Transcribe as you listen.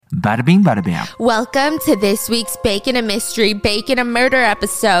Bada bing, bada bam. Welcome to this week's Bacon and Mystery, Bacon and Murder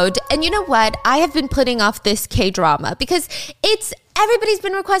episode. And you know what? I have been putting off this K-drama because everybody's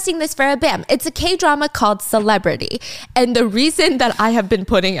been requesting this for a bam. It's a K-drama called Celebrity. And the reason that I have been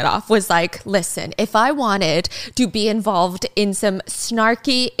putting it off was like, listen, if I wanted to be involved in some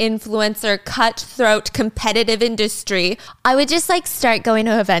snarky influencer, cutthroat, competitive industry, I would just like start going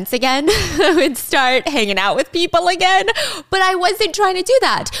to events again. I would start hanging out with people again. But I wasn't trying to do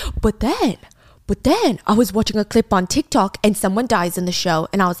that. But then I was watching a clip on TikTok and someone dies in the show.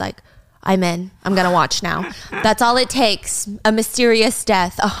 And I was like, I'm in. I'm going to watch now. That's all it takes. A mysterious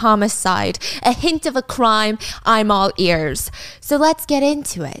death, a homicide, a hint of a crime. I'm all ears. So let's get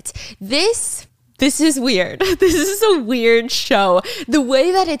into it. This is weird. This is a weird show. The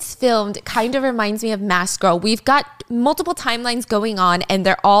way that it's filmed kind of reminds me of Masked Girl. We've got multiple timelines going on and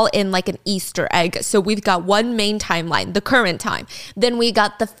they're all in like an Easter egg. So we've got one main timeline, the current time. Then we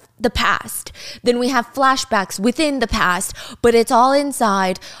got the past. Then we have flashbacks within the past, but it's all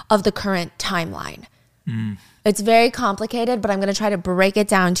inside of the current timeline. It's very complicated, but I'm going to try to break it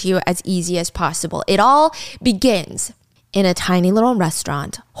down to you as easy as possible. It all begins in a tiny little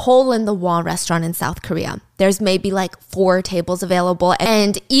restaurant, hole-in-the-wall restaurant in South Korea. There's maybe like 4 tables available.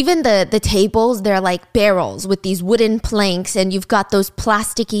 And even the tables, they're like barrels with these wooden planks, and you've got those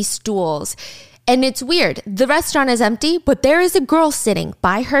plasticky stools. And it's weird. The restaurant is empty, but there is a girl sitting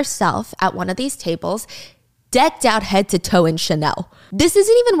by herself at one of these tables, decked out head to toe in Chanel. This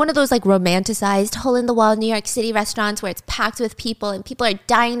isn't even one of those like romanticized hole-in-the-wall New York City restaurants where it's packed with people and people are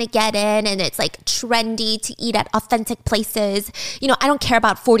dying to get in and it's like trendy to eat at authentic places. You know, I don't care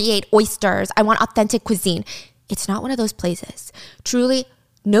about 48 oysters. I want authentic cuisine. It's not one of those places. Truly,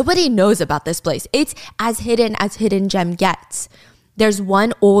 nobody knows about this place. It's as hidden gem gets. There's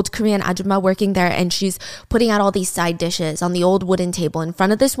one old Korean ajumma working there and she's putting out all these side dishes on the old wooden table in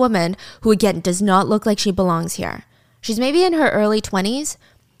front of this woman who, again, does not look like she belongs here. She's maybe in her early 20s.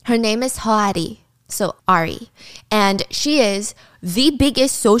 Her name is Hoari, so Ari. And she is the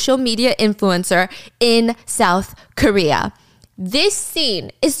biggest social media influencer in South Korea. This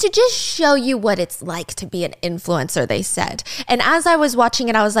scene is to just show you what it's like to be an influencer, they said. And as I was watching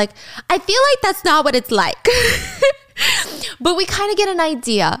it, I was like, I feel like that's not what it's like. But we kind of get an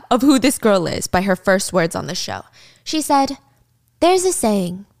idea of who this girl is by her first words on the show. She said, there's a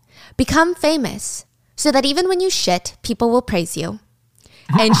saying, become famous so that even when you shit, people will praise you.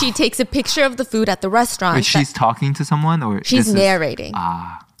 And she takes a picture of the food at the restaurant. Wait, she's talking to someone or she's narrating.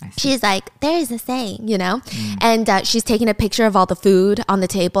 She's like, there's a saying, you know? And she's taking a picture of all the food on the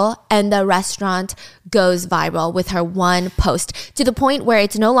table and the restaurant goes viral with her one post to the point where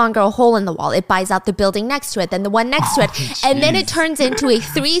it's no longer a hole in the wall. It buys out the building next to it, then the one next to it. Geez. And then it turns into a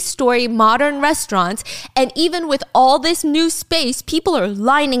 3-story modern restaurant. And even with all this new space, people are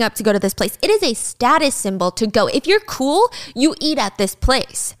lining up to go to this place. It is a status symbol to go. If you're cool, you eat at this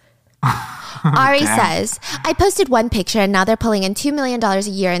place. Ari says, I posted one picture and now they're pulling in $2 million a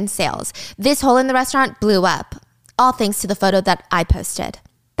year in sales. This hole in the restaurant blew up. All thanks to the photo that I posted.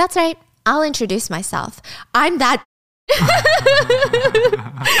 That's right. I'll introduce myself. I'm that.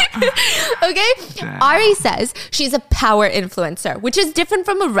 Okay? Ari says she's a power influencer, which is different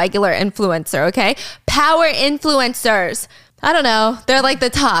from a regular influencer, okay? Power influencers. I don't know. They're like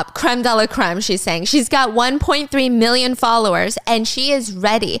the top, creme de la creme, she's saying. She's got 1.3 million followers and she is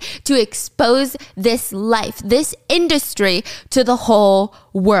ready to expose this life, this industry to the whole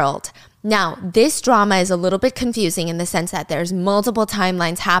world. Now, this drama is a little bit confusing in the sense that there's multiple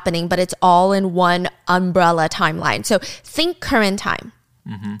timelines happening, but it's all in one umbrella timeline. So think current time.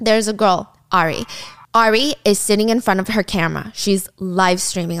 There's a girl, Ari. Ari is sitting in front of her camera. She's live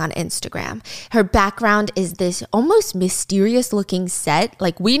streaming on Instagram. Her background is this almost mysterious looking set.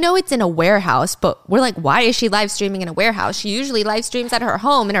 Like, we know it's in a warehouse, but we're like, why is she live streaming in a warehouse? She usually live streams at her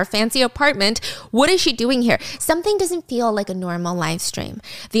home in her fancy apartment. What is she doing here? Something doesn't feel like a normal live stream.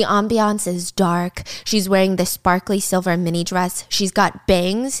 The ambiance is dark. She's wearing this sparkly silver mini dress. She's got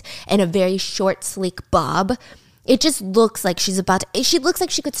bangs and a very short, sleek bob. It just looks like she looks like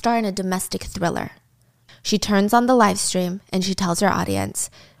she could star in a domestic thriller. She turns on the live stream and she tells her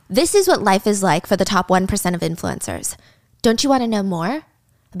audience, this is what life is like for the top 1% of influencers. Don't you want to know more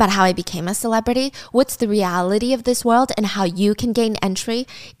about how I became a celebrity? What's the reality of this world and how you can gain entry?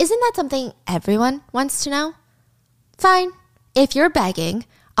 Isn't that something everyone wants to know? Fine. If you're begging,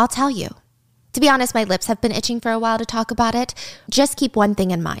 I'll tell you. To be honest, my lips have been itching for a while to talk about it. Just keep one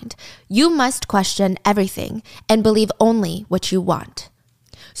thing in mind. You must question everything and believe only what you want.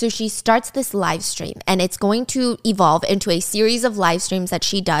 So she starts this live stream and it's going to evolve into a series of live streams that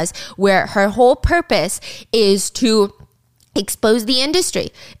she does where her whole purpose is to Expose the industry.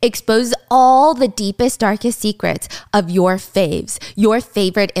 Expose all the deepest, darkest secrets of your faves, your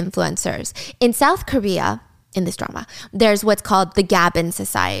favorite influencers. In South Korea, in this drama, there's what's called the Gabin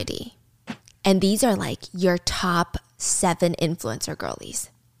Society. And these are like your top 7 influencer girlies.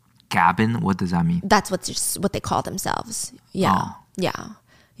 Gabin? What does that mean? That's what they call themselves. Yeah. Oh.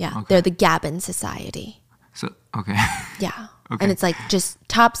 Yeah. Okay. They're the Gabin Society. So, okay. Yeah. Okay. And it's like just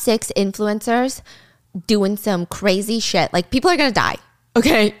top 6 influencers doing some crazy shit. Like people are going to die.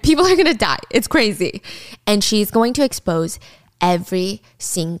 Okay. People are going to die. It's crazy. And she's going to expose every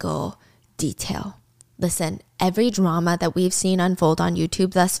single detail. Listen, every drama that we've seen unfold on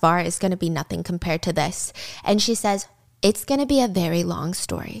YouTube thus far is going to be nothing compared to this. And she says, it's going to be a very long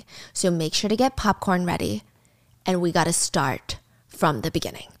story. So make sure to get popcorn ready. And we got to start from the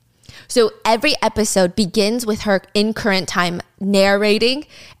beginning. So every episode begins with her in current time narrating,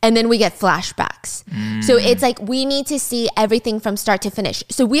 and then we get flashbacks. So it's like we need to see everything from start to finish.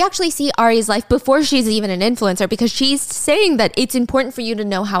 So we actually see Ari's life before she's even an influencer, because she's saying that it's important for you to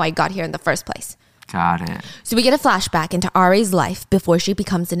know how I got here in the first place. Got it. So we get a flashback into Ari's life before she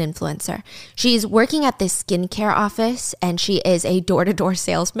becomes an influencer. She's working at this skincare office, and she is a door-to-door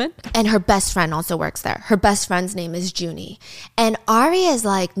salesman. And her best friend also works there. Her best friend's name is Junie. And Ari is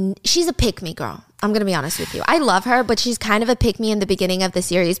like, she's a pick-me girl. I'm going to be honest with you. I love her, but she's kind of a pick-me in the beginning of the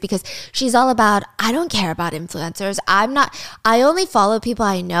series because she's all about, I don't care about influencers. I only follow people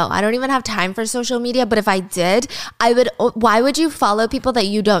I know. I don't even have time for social media. But if I did, why would you follow people that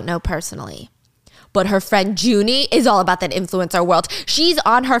you don't know personally? But her friend Junie is all about that influencer world. She's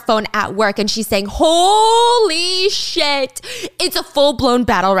on her phone at work and she's saying, holy shit, it's a full-blown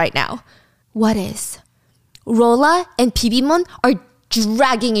battle right now. What is? Rolla and Pibimon are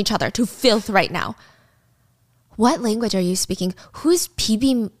dragging each other to filth right now. What language are you speaking? Who's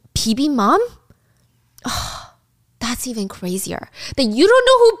Pibimon? Oh, that's even crazier. That you don't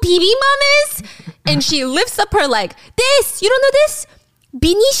know who Pibimon is? And she lifts up her leg. This, you don't know this?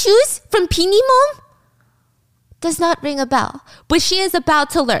 Beanie shoes from Pinimom? Does not ring a bell. But she is about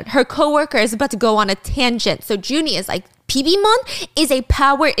to learn. Her coworker is about to go on a tangent. So Junie is like, Pibimon is a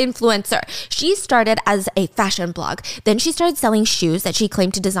power influencer. She started as a fashion blog. Then she started selling shoes that she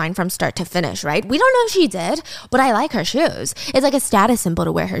claimed to design from start to finish, right? We don't know if she did, but I like her shoes. It's like a status symbol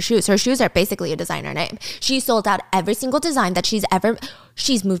to wear her shoes. Her shoes are basically a designer name. She sold out every single design that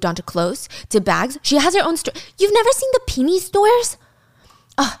she's moved on to clothes, to bags. She has her own store. You've never seen the Peony stores?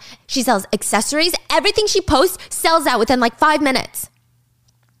 Oh, she sells accessories. Everything she posts sells out within like 5 minutes.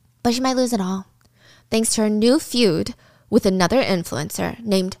 But she might lose it all, thanks to her new feud with another influencer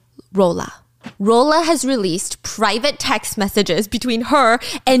named Rolla. Rolla has released private text messages between her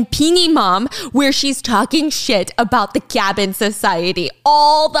and Peeny Mom where she's talking shit about the Gabin Society,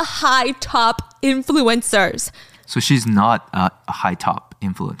 all the high top influencers. So she's not a high top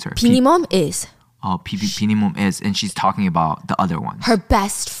influencer. Peeny Mom is. Oh, Pinimum is, and she's talking about the other ones. Her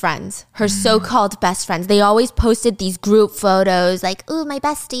best friends, her so-called best friends. They always posted these group photos like, ooh, my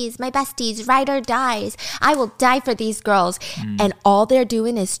besties, ride or dies. I will die for these girls. And all they're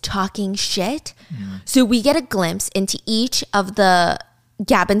doing is talking shit. So we get a glimpse into each of the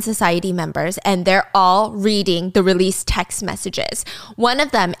Gabin Society members, and they're all reading the released text messages. One of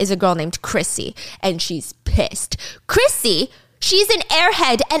them is a girl named Chrissy, and she's pissed. Chrissy, she's an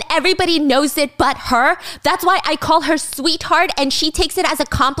airhead and everybody knows it but her. That's why I call her sweetheart, and she takes it as a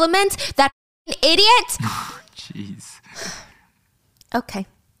compliment. That idiot. Jeez. Okay.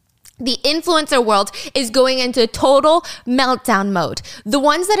 The influencer world is going into total meltdown mode. The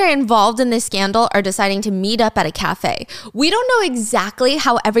ones that are involved in this scandal are deciding to meet up at a cafe. We don't know exactly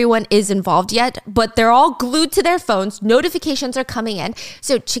how everyone is involved yet, but they're all glued to their phones. Notifications are coming in.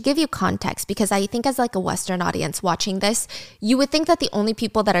 So to give you context, because I think as like a Western audience watching this, you would think that the only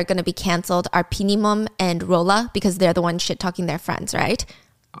people that are going to be canceled are Pinimum and Rolla because they're the ones shit-talking their friends, right?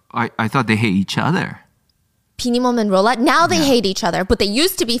 I thought they hate each other. Pinimum and Rolla, now they hate each other, but they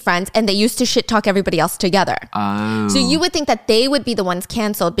used to be friends and they used to shit talk everybody else together. Oh. So you would think that they would be the ones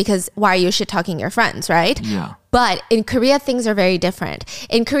canceled because why are you shit talking your friends, right? Yeah. But in Korea, things are very different.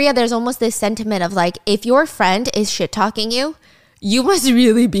 In Korea, there's almost this sentiment of like, if your friend is shit talking you, you must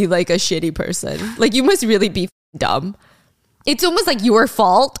really be like a shitty person. Like you must really be dumb. It's almost like your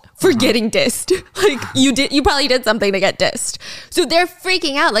fault for getting dissed. Like you probably did something to get dissed. So they're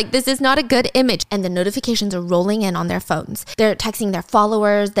freaking out. Like this is not a good image. And the notifications are rolling in on their phones. They're texting their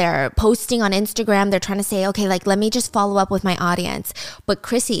followers. They're posting on Instagram. They're trying to say, okay, like let me just follow up with my audience. But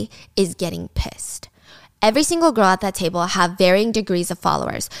Chrissy is getting pissed. Every single girl at that table have varying degrees of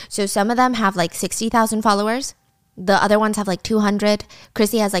followers. So some of them have like 60,000 followers. The other ones have like 200.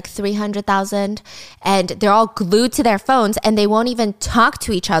 Chrissy has like 300,000. And they're all glued to their phones and they won't even talk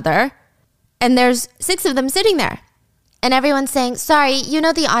to each other. And there's 6 of them sitting there. And everyone's saying, sorry, you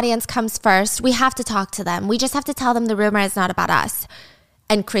know the audience comes first. We have to talk to them. We just have to tell them the rumor is not about us.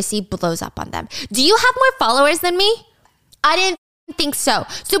 And Chrissy blows up on them. Do you have more followers than me? I didn't think so.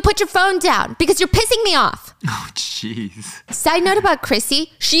 So put your phone down because you're pissing me off. Oh, jeez. Side note about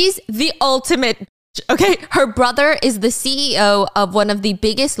Chrissy, she's the ultimate. Okay, her brother is the CEO of one of the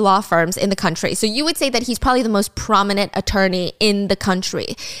biggest law firms in the country. So you would say that he's probably the most prominent attorney in the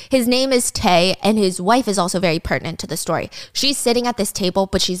country. His name is Tay, and his wife is also very pertinent to the story. She's sitting at this table,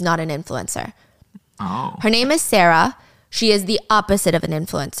 but she's not an influencer. Oh. Her name is Sarah. She is the opposite of an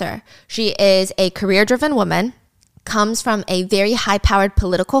influencer. She is a career-driven woman, comes from a very high-powered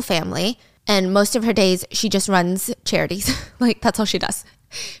political family, and most of her days, she just runs charities. Like, that's all she does.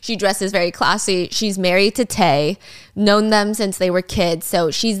 She dresses very classy. She's married to Tay, known them since they were kids. So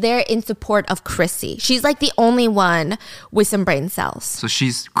she's there in support of Chrissy. She's like the only one with some brain cells. So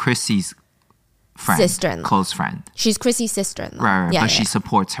she's Chrissy's friend. Sister-in-law. Close friend. She's Chrissy's sister-in-law. Right. But she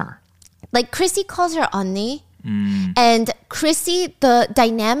supports her. Like Chrissy calls her Onni. And Chrissy, the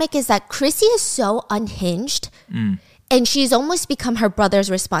dynamic is that Chrissy is so unhinged. And she's almost become her brother's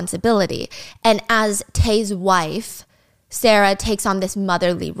responsibility. And as Tay's wife, Sarah takes on this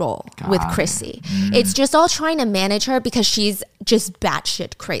motherly role with Chrissy. It's just all trying to manage her because she's just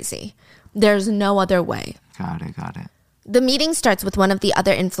batshit crazy. There's no other way. Got it. The meeting starts with one of the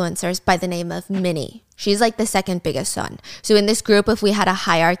other influencers by the name of Minnie. She's like the second biggest one. So in this group, if we had a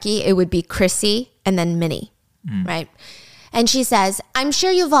hierarchy, it would be Chrissy and then Minnie, right? And she says, I'm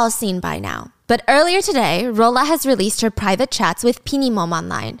sure you've all seen by now, but earlier today, Rolla has released her private chats with Pinimom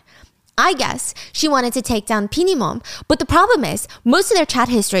online. I guess she wanted to take down Pinimom, but the problem is most of their chat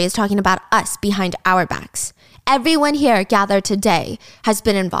history is talking about us behind our backs. Everyone here gathered today has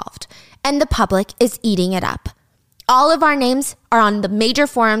been involved, and the public is eating it up. All of our names are on the major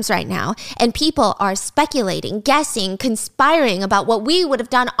forums right now, and people are speculating, guessing, conspiring about what we would have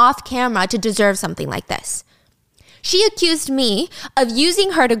done off camera to deserve something like this. She accused me of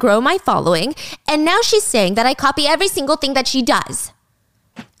using her to grow my following, and now she's saying that I copy every single thing that she does.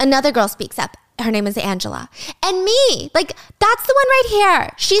 Another girl speaks up. Her name is Angela. And me, like, that's the one right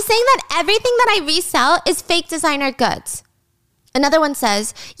here. She's saying that everything that I resell is fake designer goods. Another one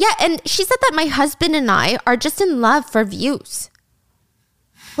says, yeah, and she said that my husband and I are just in love for views.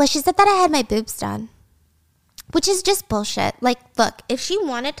 Well, she said that I had my boobs done, which is just bullshit. Like, look, if she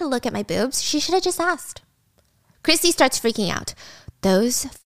wanted to look at my boobs, she should have just asked. Chrissy starts freaking out. Those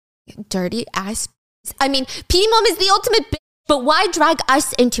dirty ass. I mean, Pinimom is the ultimate bitch. But why drag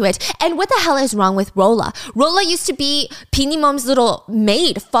us into it? And what the hell is wrong with Rolla? Rolla used to be Pinimom's little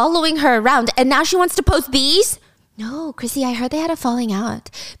maid following her around, and now she wants to post these? No, Chrissy, I heard they had a falling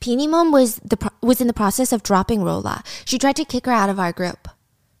out. Pinimom was in the process of dropping Rolla. She tried to kick her out of our group.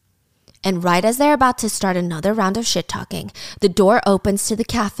 And right as they're about to start another round of shit-talking, the door opens to the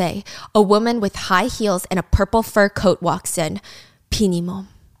cafe. A woman with high heels and a purple fur coat walks in. Pinimom.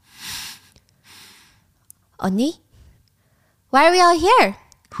 Onni? Why are we all here?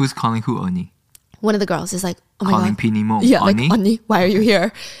 Who's calling who Onni? One of the girls is like, oh my calling God. Pinimom Yeah, Onni? like, Onni, why are you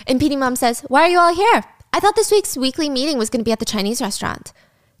here? And Pinimom says, why are you all here? I thought this week's weekly meeting was going to be at the Chinese restaurant.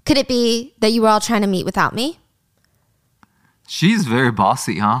 Could it be that you were all trying to meet without me? She's very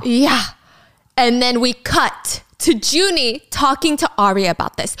bossy, huh? Yeah. And then we cut to Junie talking to Ari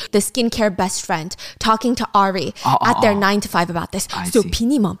about this. The skincare best friend talking to Ari at their 9 to 5 about this. So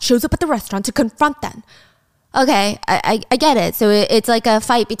Pinimom shows up at the restaurant to confront them. Okay, I get it. So it's like a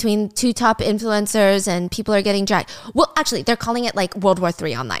fight between 2 top influencers and people are getting dragged. Well, actually, they're calling it like World War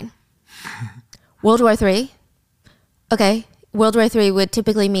III online. World War III? Okay. World War III would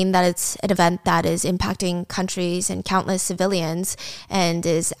typically mean that it's an event that is impacting countries and countless civilians and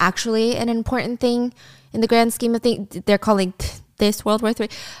is actually an important thing in the grand scheme of things. They're calling this World War III.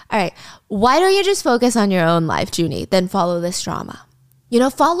 All right. Why don't you just focus on your own life, Junie, then follow this drama? You know,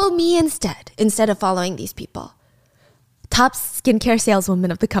 follow me instead of following these people. Top skincare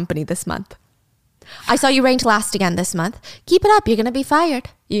saleswoman of the company this month. I saw you ranked last again this month. Keep it up. You're going to be fired.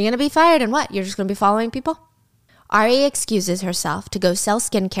 You're going to be fired and what? You're just going to be following people? Ari excuses herself to go sell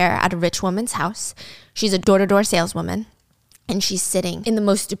skincare at a rich woman's house. She's a door-to-door saleswoman. And she's sitting in the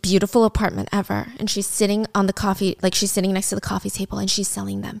most beautiful apartment ever. And she's sitting on the coffee, like she's sitting next to the coffee table and she's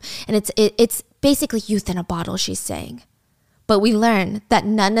selling them. And it's basically youth in a bottle, she's saying. But we learn that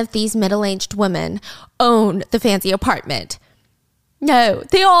none of these middle-aged women own the fancy apartment. No,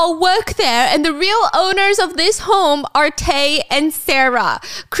 they all work there, and the real owners of this home are Tay and Sarah,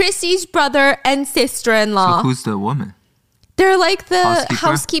 Chrissy's brother and sister-in-law. So who's the woman? They're like the Housekeeper?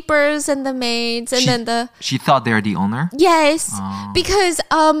 housekeepers and the maids, and then the... She thought they're the owner? Yes, because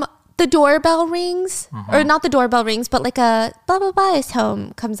the doorbell rings, or not the doorbell rings, but like a blah, blah, blah is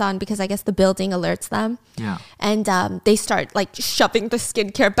home comes on because I guess the building alerts them. Yeah. And they start like shoving the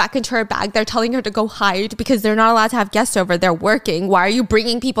skincare back into her bag. They're telling her to go hide because they're not allowed to have guests over. They're working. Why are you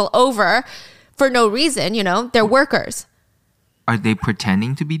bringing people over for no reason? You know, they're workers. Are they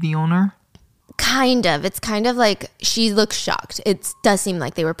pretending to be the owner? Kind of. It's kind of like she looks shocked. It does seem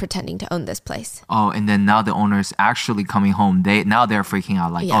like they were pretending to own this place. Oh, and then now the owner's actually coming home. They're freaking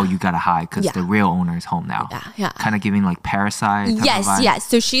out like, Yeah. oh, you gotta hide because Yeah. the real owner is home now. Yeah. Kind of giving like Parasite type of vibe. Yes.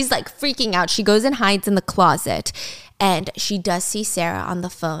 So she's like freaking out. She goes and hides in the closet, and she does see Sarah on the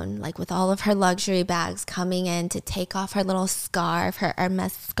phone, like with all of her luxury bags coming in to take off her little scarf, her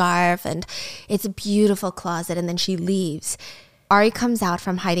Hermes scarf, and it's a beautiful closet. And then she leaves. Ari comes out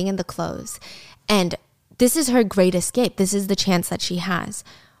from hiding in the clothes, and this is her great escape. This is the chance that she has,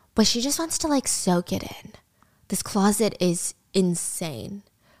 but she just wants to like soak it in. This closet is insane.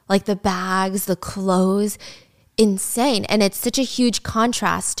 Like the bags, the clothes, insane. And it's such a huge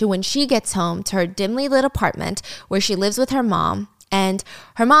contrast to when she gets home to her dimly lit apartment where she lives with her mom. And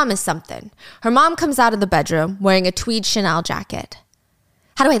her mom is something. Her mom comes out of the bedroom wearing a tweed Chanel jacket.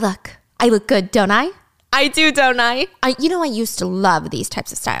 How do I look? I look good, don't I? I do, don't I? I used to love these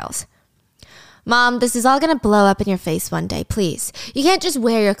types of styles. Mom, this is all going to blow up in your face one day, please. You can't just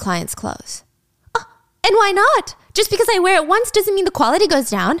wear your clients' clothes. Oh, and why not? Just because I wear it once doesn't mean the quality goes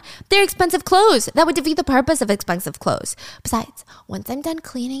down. They're expensive clothes. That would defeat the purpose of expensive clothes. Besides, once I'm done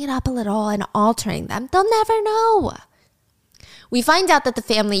cleaning it up a little and altering them, they'll never know. We find out that the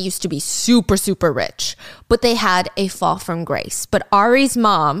family used to be super, super rich, but they had a fall from grace. But Ari's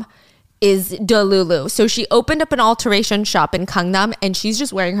mom is Delulu. So she opened up an alteration shop in Gangnam, and she's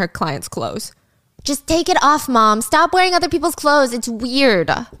just wearing her clients' clothes. Just take it off, Mom. Stop wearing other people's clothes. It's weird.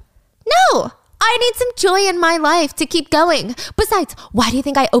 No, I need some joy in my life to keep going. Besides, why do you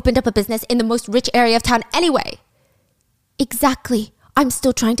think I opened up a business in the most rich area of town anyway? Exactly. I'm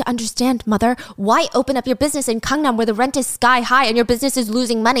still trying to understand, Mother. Why open up your business in Gangnam where the rent is sky high and your business is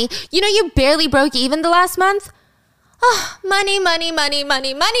losing money? You know you barely broke even the last month? Money, money, money,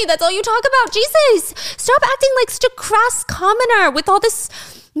 money, money. That's all you talk about. Jesus, stop acting like such a crass commoner with all this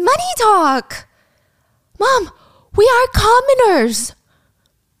money talk. Mom, we are commoners.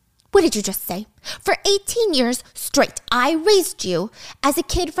 What did you just say? For 18 years straight, I raised you as a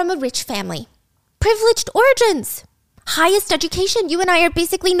kid from a rich family. Privileged origins. Highest education. You and I are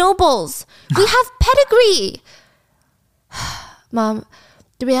basically nobles. We have pedigree. Mom,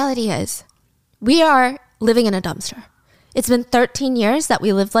 the reality is we are living in a dumpster. It's been 13 years that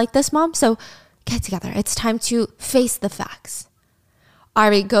we lived like this, Mom, so get together. It's time to face the facts.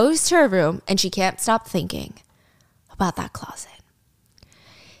 Ari goes to her room and she can't stop thinking about that closet.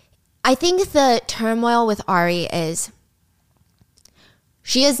 I think the turmoil with Ari is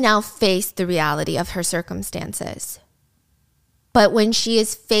she has now faced the reality of her circumstances. But when she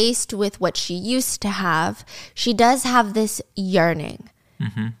is faced with what she used to have, she does have this yearning.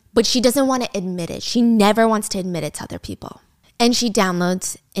 Mm-hmm. But she doesn't want to admit it. She never wants to admit it to other people. And she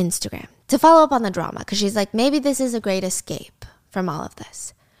downloads Instagram to follow up on the drama because she's like, maybe this is a great escape from all of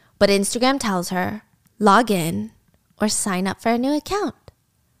this. But Instagram tells her, log in or sign up for a new account.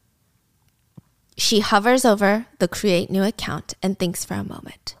 She hovers over the create new account and thinks for a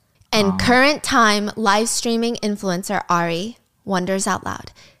moment. And current time live streaming influencer Ari wonders out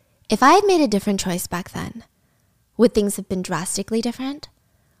loud, if I had made a different choice back then, would things have been drastically different?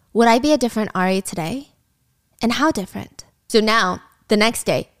 Would I be a different Ari today? And how different? So now, the next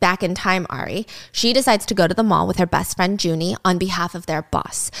day, back in time, Ari, she decides to go to the mall with her best friend Junie on behalf of their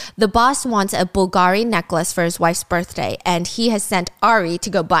boss. The boss wants a Bulgari necklace for his wife's birthday, and he has sent Ari to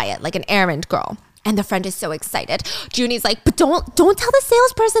go buy it like an errand girl. And the friend is so excited. Junie's like, but don't tell the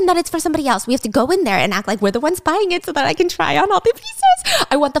salesperson that it's for somebody else. We have to go in there and act like we're the ones buying it so that I can try on all the pieces.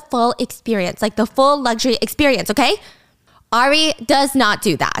 I want the full experience, like the full luxury experience, okay? Ari does not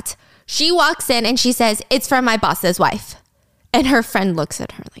do that. She walks in and she says, it's for my boss's wife. And her friend looks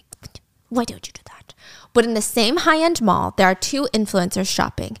at her like, why don't you do that? But in the same high-end mall, there are two influencers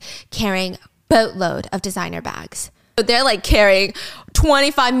shopping, carrying boatload of designer bags. They're like carrying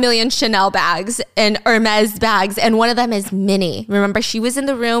 25 million Chanel bags and Hermes bags. And one of them is Minnie. Remember, she was in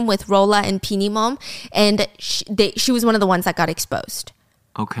the room with Rola and Pinimom. And she was one of the ones that got exposed.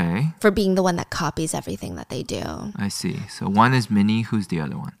 Okay. For being the one that copies everything that they do. I see. So one is Minnie. Who's the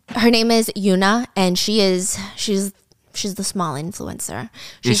other one? Her name is Yuna. And she's She's the small influencer.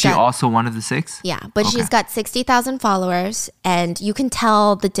 Is she also one of the 6? Yeah, but she's got 60,000 followers, and you can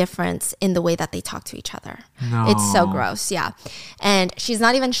tell the difference in the way that they talk to each other. No. It's so gross, yeah. And she's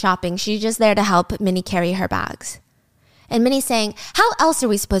not even shopping. She's just there to help Minnie carry her bags. And Minnie's saying, how else are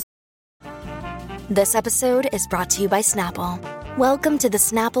we supposed to? This episode is brought to you by Snapple. Welcome to the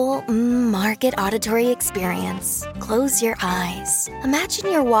Snapple Market Auditory Experience. Close your eyes. Imagine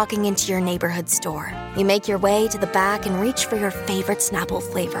you're walking into your neighborhood store. You make your way to the back and reach for your favorite Snapple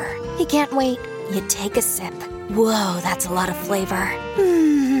flavor. You can't wait. You take a sip. Whoa, that's a lot of flavor.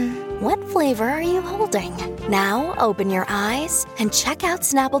 What flavor are you holding? Now open your eyes and check out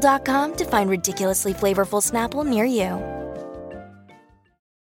Snapple.com to find ridiculously flavorful Snapple near you.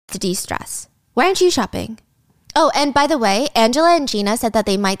 To de-stress. Why aren't you shopping? Oh, and by the way, Angela and Gina said that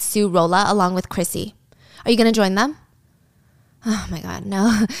they might sue Rolla along with Chrissy. Are you going to join them? Oh my God,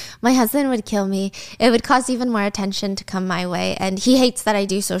 no. My husband would kill me. It would cause even more attention to come my way. And he hates that I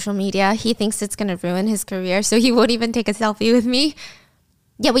do social media. He thinks it's going to ruin his career, so he won't even take a selfie with me.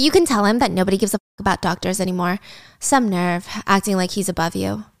 Yeah, well, you can tell him that nobody gives a fuck about doctors anymore. Some nerve, acting like he's above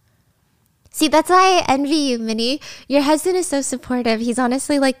you. See, that's why I envy you, Minnie. Your husband is so supportive. He's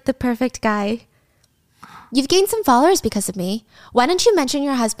honestly like the perfect guy. You've gained some followers because of me. Why don't you mention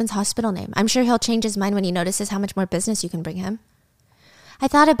your husband's hospital name? I'm sure he'll change his mind when he notices how much more business you can bring him. I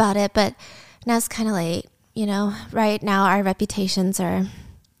thought about it, but now it's kind of late. You know, right now our reputations are...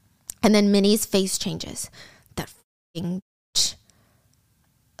 And then Minnie's face changes. That f***ing bitch.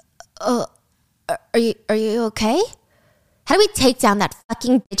 Oh, are you okay? How do we take down that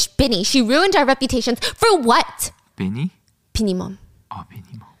fucking bitch, Binny? She ruined our reputations. For what? Binny? Binny mom. Oh,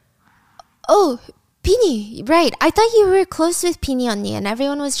 Binny mom. Oh, Pini, right. I thought you were close with Pini 언니 and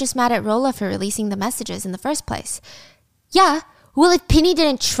everyone was just mad at Rolla for releasing the messages in the first place. Yeah, well, if Pini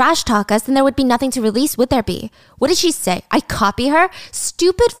didn't trash talk us, then there would be nothing to release, would there be? What did she say? I copy her?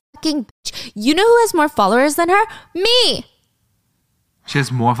 Stupid fucking bitch. You know who has more followers than her? Me! She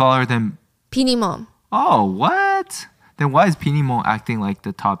has more followers than... Pini mom. Oh, what? Then why is Pini Mo acting like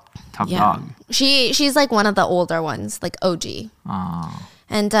the top dog? She's like one of the older ones, like OG. Oh.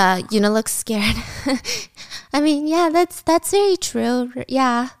 And Yuna looks scared. I mean, yeah, that's very true.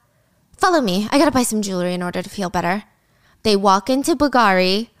 Yeah. Follow me. I gotta buy some jewelry in order to feel better. They walk into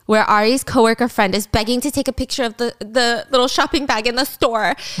Bulgari, where Ari's coworker friend is begging to take a picture of the little shopping bag in the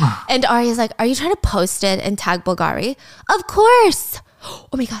store. And Ari is like, are you trying to post it and tag Bulgari? Of course. Oh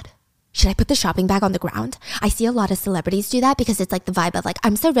my God. Should I put the shopping bag on the ground? I see a lot of celebrities do that because it's like the vibe of like,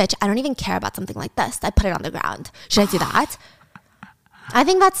 I'm so rich, I don't even care about something like this. I put it on the ground. Should I do that? I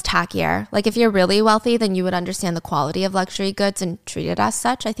think that's tackier. Like if you're really wealthy, then you would understand the quality of luxury goods and treat it as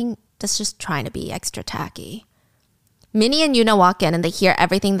such. I think that's just trying to be extra tacky. Minnie and Yuna walk in and they hear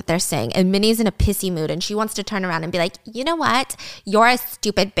everything that they're saying. And Minnie's in a pissy mood and she wants to turn around and be like, you know what? You're a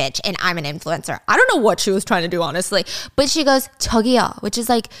stupid bitch and I'm an influencer. I don't know what she was trying to do, honestly. But she goes, 저기요, which is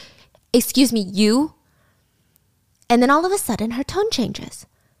like, excuse me, you? And then all of a sudden her tone changes.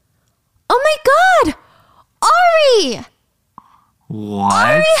 Oh my God! Ari! What?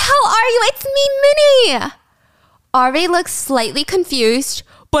 Ari, how are you? It's me, Minnie. Ari looks slightly confused,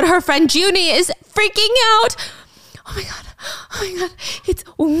 but her friend Junie is freaking out. Oh my God. Oh my God. It's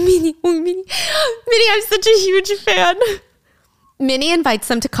Minnie. Minnie, I'm such a huge fan. Minnie invites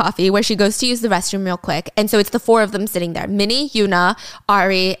them to coffee where she goes to use the restroom real quick. And so it's the four of them sitting there. Minnie, Yuna,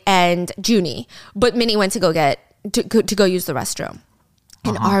 Ari, and Junie. But Minnie went to go use the restroom.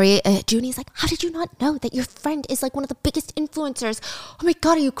 And Ari, Junie's like, how did you not know that your friend is like one of the biggest influencers? Oh my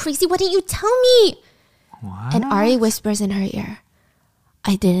God, are you crazy? Why didn't you tell me? What? And Ari whispers in her ear,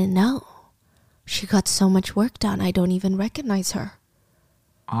 I didn't know. She got so much work done, I don't even recognize her.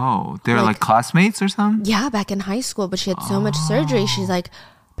 Oh, they're like classmates or something? Yeah, back in high school, but she had so much surgery. She's like,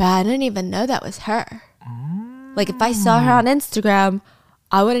 but I didn't even know that was her. Like if I saw her on Instagram,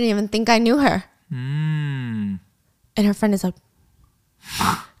 I wouldn't even think I knew her. And her friend is like,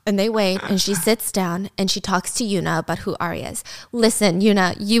 and they wait and she sits down and she talks to Yuna about who Ari is. Listen,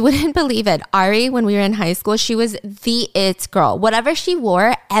 Yuna, you wouldn't believe it. Ari, when we were in high school, she was the it girl. Whatever she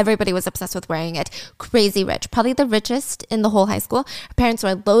wore, everybody was obsessed with wearing it. Crazy rich. Probably the richest in the whole high school. Her parents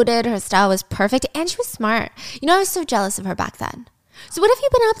were loaded. Her style was perfect. And she was smart. You know, I was so jealous of her back then. So what have you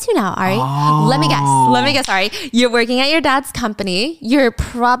been up to now, Ari? Oh. Let me guess, Ari. You're working at your dad's company. You're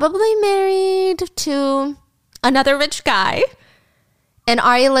probably married to another rich guy. And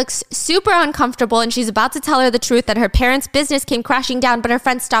Ari looks super uncomfortable and she's about to tell her the truth that her parents' business came crashing down, but her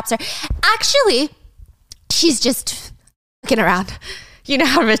friend stops her. Actually, she's just fucking around. You know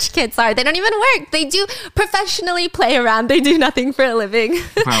how rich kids are. They don't even work. They do professionally play around. They do nothing for a living.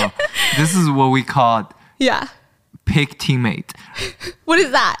 Bro, this is what we call pick teammate. What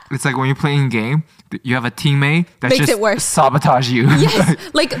is that? It's like when you're playing a game, you have a teammate that Makes just it worse. sabotage you. Yes,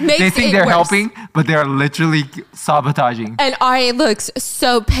 like makes They think it they're worse. helping, but they're literally sabotaging. And Ari looks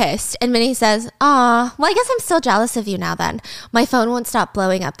so pissed. And Minnie says, "Aw, well, I guess I'm still jealous of you now then. My phone won't stop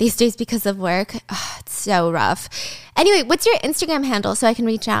blowing up these days because of work. Ugh, it's so rough. Anyway, what's your Instagram handle so I can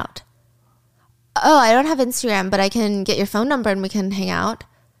reach out?" "Oh, I don't have Instagram, but I can get your phone number and we can hang out."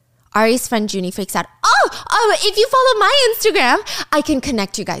 Ari's friend Junie freaks out. Oh, if you follow my Instagram, I can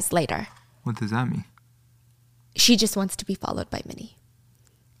connect you guys later." What does that mean? She just wants to be followed by Minnie.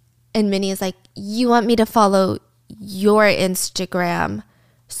 And Minnie is like, "You want me to follow your Instagram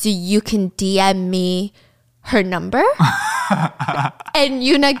so you can DM me her number?" And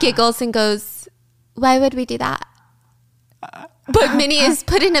Yuna giggles and goes, "Why would we do that?" But Minnie is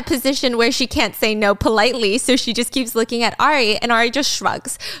put in a position where she can't say no politely, so she just keeps looking at Ari, and Ari just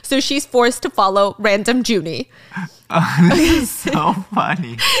shrugs. So she's forced to follow random Junie. This is so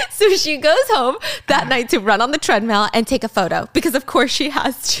funny. So she goes home that night to run on the treadmill and take a photo because of course she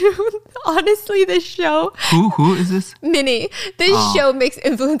has to. Honestly, this show, Who is this? Minnie, this show makes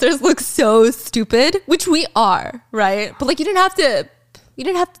influencers look so stupid, which we are, right? But like you didn't have to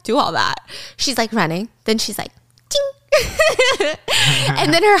do all that. She's like running, then she's like, ting.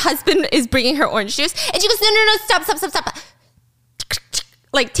 And then her husband is bringing her orange juice and she goes, no, stop.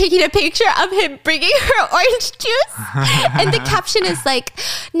 Like taking a picture of him bringing her orange juice. And the caption is like,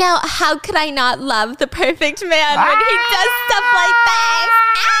 "Now, how could I not love the perfect man when he does stuff like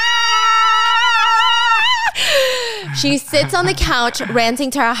this?" She sits on the couch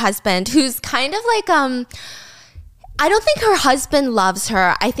ranting to her husband, who's kind of like, I don't think her husband loves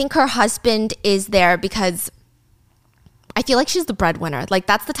her. I think her husband is there because I feel like she's the breadwinner. Like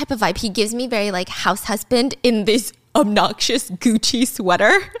that's the type of vibe. He gives me very like house husband in this obnoxious Gucci sweater.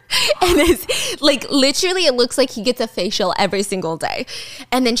 And it's like literally it looks like he gets a facial every single day.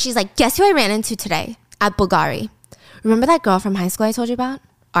 And then she's like, "Guess who I ran into today at Bulgari? Remember that girl from high school I told you about?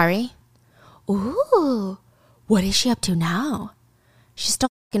 Ari? Ooh, what is she up to now? She's still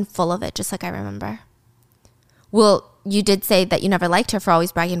fucking full of it, just like I remember." "Well, you did say that you never liked her for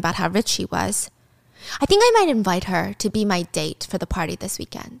always bragging about how rich she was. I think I might invite her to be my date for the party this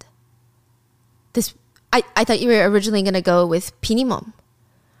weekend." I thought you were originally going to go with Pinimom.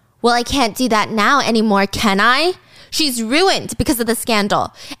 "Well, I can't do that now anymore, can I? She's ruined because of the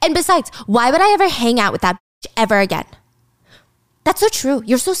scandal. And besides, why would I ever hang out with that bitch ever again?" "That's so true.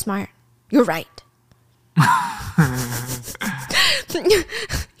 You're so smart. You're right."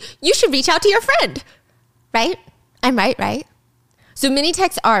 "You should reach out to your friend." "Right? I'm right? So Minnie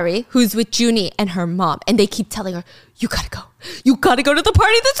texts Ari, who's with Junie and her mom, and they keep telling her, "You gotta go. You gotta go to the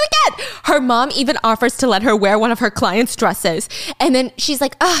party this weekend." Her mom even offers to let her wear one of her clients' dresses. And then she's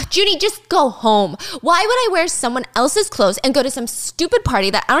like, Junie, just go home. Why would I wear someone else's clothes and go to some stupid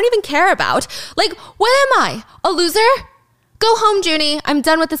party that I don't even care about? Like, what am I? A loser? Go home, Junie. I'm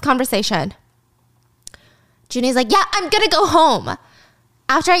done with this conversation." Junie's like, "Yeah, I'm gonna go home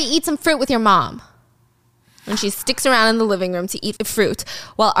after I eat some fruit with your mom." And she sticks around in the living room to eat the fruit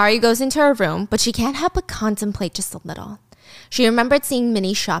while Ari goes into her room, but she can't help but contemplate just a little. She remembered seeing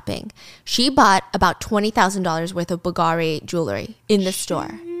Minnie shopping. She bought about $20,000 worth of Bulgari jewelry in the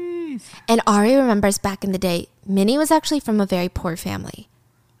store. And Ari remembers back in the day, Minnie was actually from a very poor family.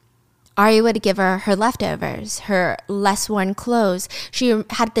 Ari would give her her leftovers, her less worn clothes. She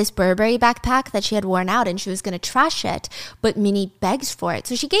had this Burberry backpack that she had worn out and she was going to trash it, but Minnie begs for it.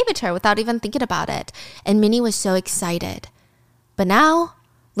 So she gave it to her without even thinking about it. And Minnie was so excited. But now,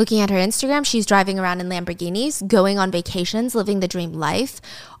 looking at her Instagram, she's driving around in Lamborghinis, going on vacations, living the dream life.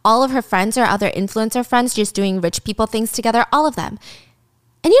 All of her friends are other influencer friends just doing rich people things together, all of them.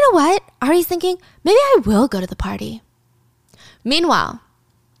 And you know what? Ari's thinking, maybe I will go to the party. Meanwhile,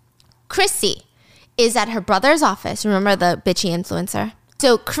 Chrissy is at her brother's office. Remember the bitchy influencer?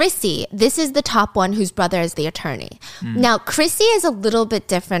 So Chrissy, this is the top one whose brother is the attorney. Now, Chrissy is a little bit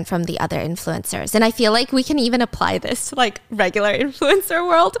different from the other influencers. And I feel like we can even apply this to like regular influencer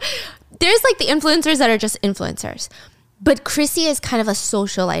world. There's like the influencers that are just influencers. But Chrissy is kind of a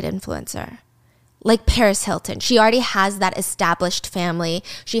socialite influencer. Like Paris Hilton. She already has that established family.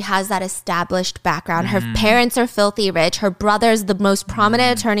 She has that established background. Her parents are filthy rich. Her brother's the most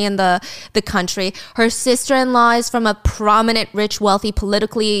prominent attorney in the country. Her sister-in-law is from a prominent, rich, wealthy,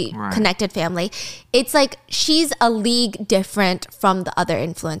 politically connected family. It's like she's a league different from the other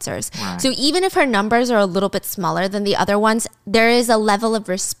influencers. Right. So even if her numbers are a little bit smaller than the other ones, there is a level of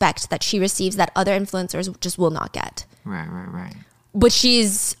respect that she receives that other influencers just will not get. Right. But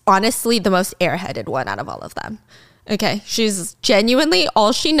she's honestly the most airheaded one out of all of them. Okay, she's genuinely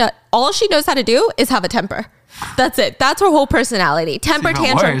all she knows how to do is have a temper. That's it. That's her whole personality. Temper even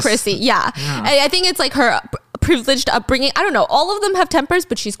tantrum worse. Chrissy. Yeah. I think it's like her privileged upbringing. I don't know. All of them have tempers,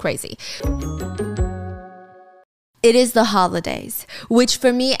 but she's crazy. It is the holidays, which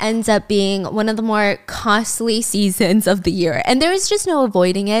for me ends up being one of the more costly seasons of the year. And there is just no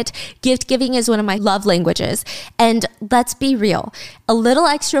avoiding it. Gift giving is one of my love languages. And let's be real, a little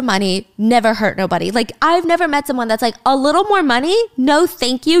extra money never hurt nobody. Like, I've never met someone that's like, a little more money? No,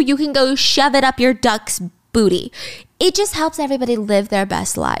 thank you. You can go shove it up your duck's booty. It just helps everybody live their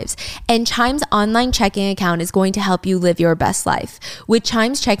best lives. And Chime's online checking account is going to help you live your best life. With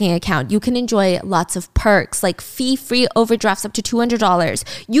Chime's checking account, you can enjoy lots of perks like fee-free overdrafts up to $200.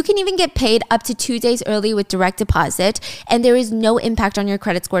 You can even get paid up to 2 days early with direct deposit, and there is no impact on your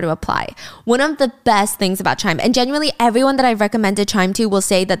credit score to apply. One of the best things about Chime, and genuinely everyone that I've recommended Chime to will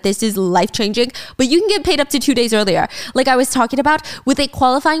say that this is life-changing, but you can get paid up to 2 days earlier. Like I was talking about, with a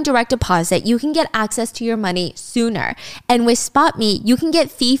qualifying direct deposit, you can get access to your money sooner. And with SpotMe, you can get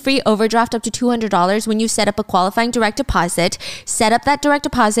fee-free overdraft up to $200 when you set up a qualifying direct deposit. Set up that direct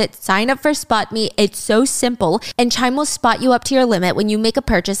deposit, sign up for SpotMe. It's so simple, and Chime will spot you up to your limit when you make a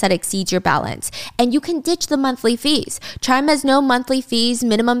purchase that exceeds your balance. And you can ditch the monthly fees. Chime has no monthly fees,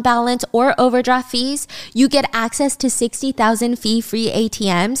 minimum balance, or overdraft fees. You get access to 60,000 fee-free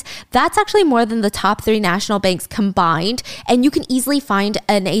ATMs. That's actually more than the top 3 national banks combined, and you can easily find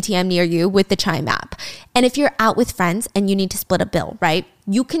an ATM near you with the Chime app. And if you're out with friends and you need to split a bill, right?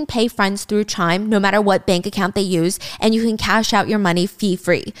 You can pay friends through Chime no matter what bank account they use, and you can cash out your money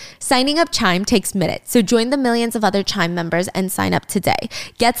fee-free. Signing up Chime takes minutes, so join the millions of other Chime members and sign up today.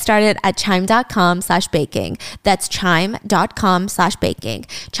 Get started at chime.com/baking. That's chime.com/baking.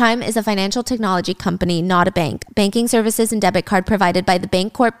 Chime is a financial technology company, not a bank. Banking services and debit card provided by the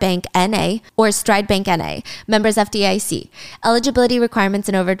Bancorp Bank N.A. or Stride Bank N.A. Members FDIC. Eligibility requirements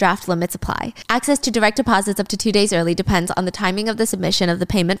and overdraft limits apply. Access to direct deposits up to 2 days early depends on the timing of the submission of the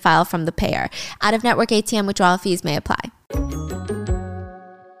payment file from the payer. Out-of-network ATM withdrawal fees may apply.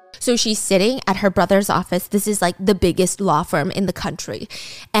 So she's sitting at her brother's office. This is like the biggest law firm in the country.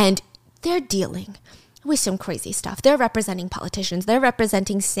 And they're dealing with some crazy stuff. They're representing politicians. They're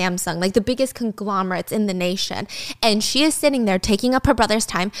representing Samsung, like the biggest conglomerates in the nation. And she is sitting there taking up her brother's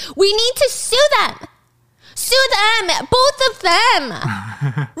time. We need to sue them. Sue them. Both of them.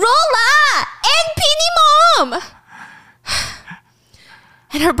 Rolla and Pini Mom.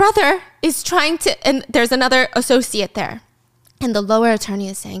 And her brother is trying to, and there's another associate there. And the lower attorney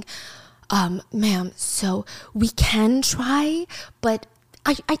is saying, ma'am, so we can try, but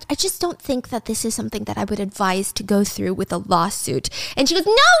I just don't think that this is something that I would advise to go through with a lawsuit. And she goes,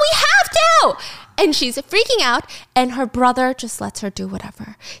 no, we have to. And she's freaking out. And her brother just lets her do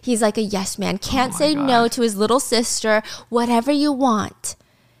whatever. He's like a yes man, can't say no to his little sister, whatever you want.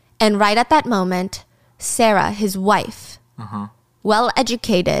 And right at that moment, Sarah, his wife,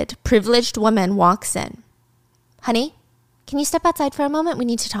 well-educated, privileged woman walks in. Honey, can you step outside for a moment? We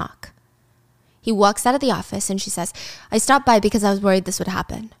need to talk. He walks out of the office and she says, I stopped by because I was worried this would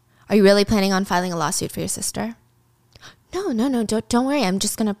happen. Are you really planning on filing a lawsuit for your sister? No, don't worry. I'm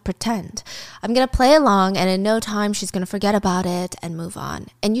just going to pretend. I'm going to play along, and in no time she's going to forget about it and move on.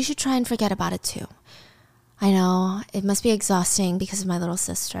 And you should try and forget about it too. I know, it must be exhausting because of my little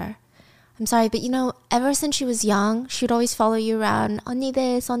sister. I'm sorry, but ever since she was young, she would always follow you around. Only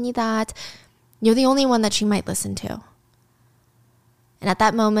this, only that. You're the only one that she might listen to. And at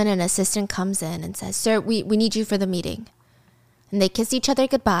that moment, an assistant comes in and says, sir, we need you for the meeting. And they kiss each other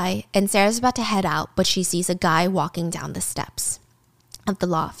goodbye, and Sarah's about to head out, but she sees a guy walking down the steps of the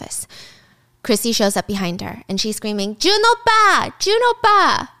law office. Chrissy shows up behind her, and she's screaming, Jun oppa! Jun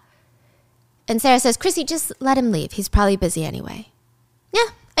oppa! And Sarah says, Chrissy, just let him leave. He's probably busy anyway. Yeah,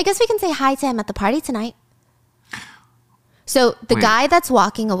 I guess we can say hi to him at the party tonight. So the guy that's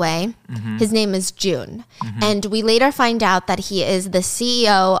walking away, his name is June. And we later find out that he is the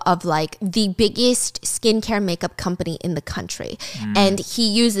CEO of like the biggest skincare makeup company in the country. And he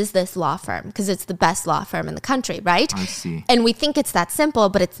uses this law firm because it's the best law firm in the country, right? I see. And we think it's that simple,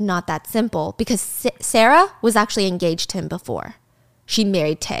 but it's not that simple because Sarah was actually engaged to him before. She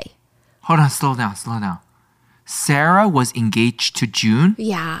married Tay. Hold on, slow down. Sarah was engaged to June?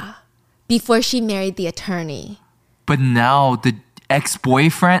 Yeah, before she married the attorney. But now the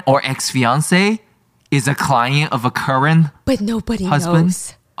ex-boyfriend or ex-fiance is a client of a current But nobody husband?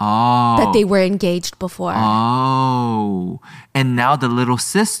 knows Oh. that they were engaged before. Oh. And now the little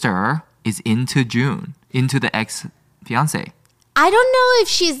sister is into June, into the ex-fiance. I don't know if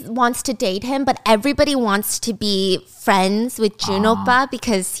she wants to date him, but everybody wants to be friends with Jun oppa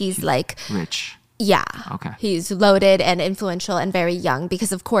because he's like... Rich. Yeah. Okay. He's loaded and influential and very young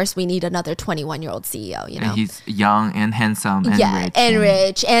because, of course, we need another 21-year-old CEO, you know? And he's young and handsome and rich. And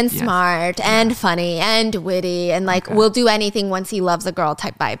rich and Yes. smart and funny and witty and like will do anything once he loves a girl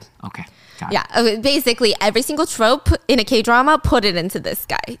type vibe. Okay. Got Yeah, basically every single trope in a K-drama, put it into this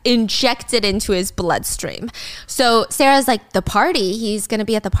guy. Inject it into his bloodstream. So Sarah's like, the party? He's going to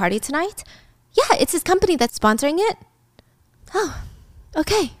be at the party tonight? Yeah, it's his company that's sponsoring it. Oh,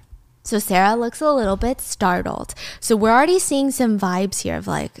 okay. So Sarah looks a little bit startled. So we're already seeing some vibes here of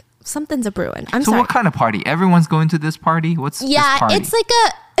like, something's a brewing. I'm So sorry. what kind of party? Everyone's going to this party? What's this party? It's like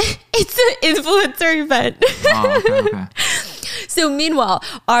it's an influencer event. Oh, okay. So meanwhile,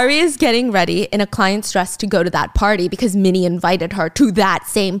 Ari is getting ready in a client's dress to go to that party because Minnie invited her to that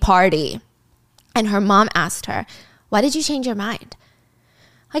same party. And her mom asked her, why did you change your mind?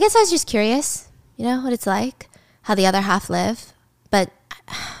 I guess I was just curious, you know, what it's like, how the other half live. But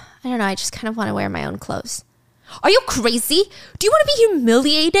I don't know, I just kind of want to wear my own clothes. Are you crazy? Do you want to be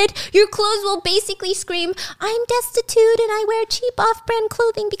humiliated? Your clothes will basically scream, I'm destitute and I wear cheap off-brand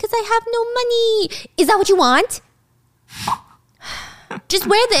clothing because I have no money. Is that what you want? Just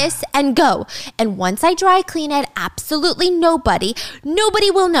wear this and go. And once I dry clean it, absolutely nobody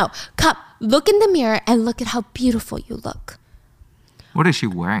will know. Come, look in the mirror and look at how beautiful you look. What is she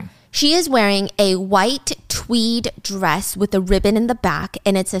wearing? She is wearing a white tweed dress with a ribbon in the back,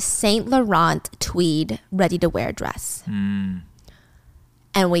 and it's a Saint Laurent tweed ready-to-wear dress. And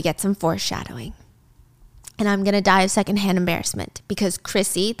we get some foreshadowing. And I'm going to die of secondhand embarrassment because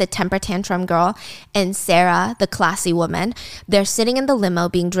Chrissy, the temper tantrum girl, and Sarah, the classy woman, they're sitting in the limo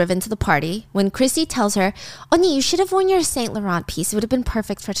being driven to the party when Chrissy tells her, Oni, you should have worn your Saint Laurent piece. It would have been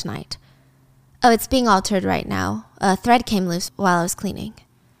perfect for tonight. Oh, it's being altered right now. A thread came loose while I was cleaning.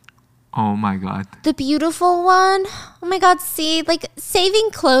 Oh my God. The beautiful one? Oh my God, see, like saving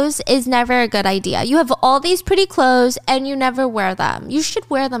clothes is never a good idea. You have all these pretty clothes and you never wear them. You should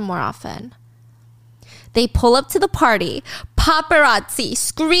wear them more often. They pull up to the party, paparazzi,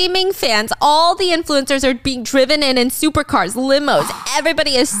 screaming fans. All the influencers are being driven in supercars, limos.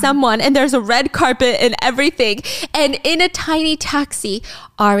 Everybody is someone, and there's a red carpet and everything. And in a tiny taxi,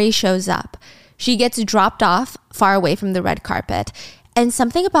 Ari shows up. She gets dropped off far away from the red carpet. And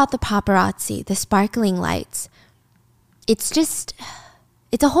something about the paparazzi, the sparkling lights, it's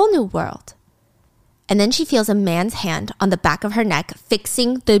a whole new world. And then she feels a man's hand on the back of her neck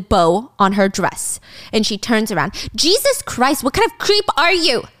fixing the bow on her dress. And she turns around. Jesus Christ, what kind of creep are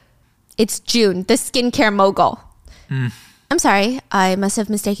you? It's June, the skincare mogul. I'm sorry, I must have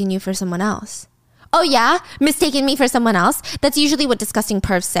mistaken you for someone else. Oh yeah? Mistaken me for someone else? That's usually what disgusting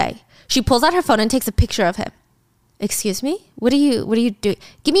pervs say. She pulls out her phone and takes a picture of him. Excuse me? What are you doing?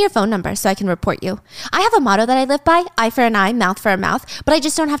 Give me your phone number so I can report you. I have a motto that I live by, eye for an eye, mouth for a mouth, but I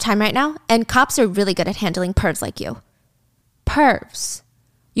just don't have time right now, and cops are really good at handling pervs like you. Pervs.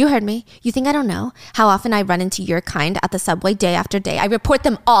 You heard me. You think I don't know how often I run into your kind at the subway day after day? I report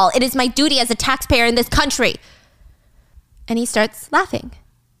them all. It is my duty as a taxpayer in this country. And he starts laughing.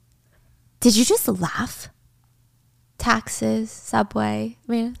 Did you just laugh? Taxes, subway.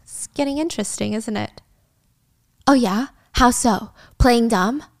 I mean, it's getting interesting, isn't it? Oh yeah? How so? Playing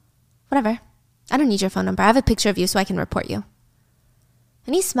dumb? Whatever. I don't need your phone number. I have a picture of you so I can report you.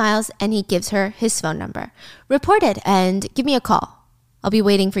 And he smiles and he gives her his phone number. Report it and give me a call. I'll be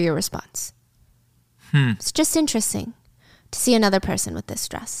waiting for your response. It's just interesting to see another person with this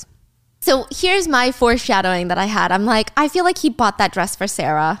dress. So here's my foreshadowing that I had. I'm like, I feel like he bought that dress for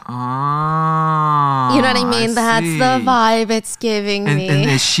Sarah. Oh, You know what I mean? That's see. the vibe it's giving me.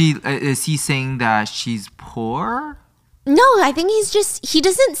 And is he saying that she's poor? No, I think he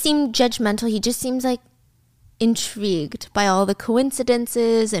doesn't seem judgmental. He just seems like intrigued by all the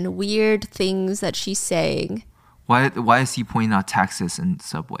coincidences and weird things that she's saying. Why is he pointing out taxes and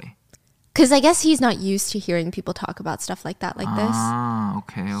subway? Because I guess he's not used to hearing people talk about stuff like that, like this. Ah,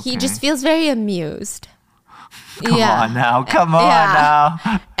 okay. He just feels very amused. Come on now.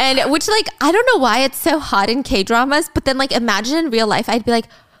 And which, like, I don't know why it's so hot in K-dramas, but then, like, imagine in real life, I'd be like,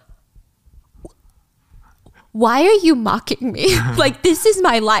 why are you mocking me? Like, this is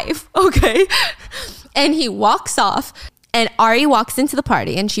my life, okay? And he walks off, and Ari walks into the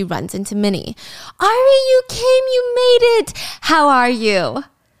party, and she runs into Minnie. Ari, you came, you made it. How are you?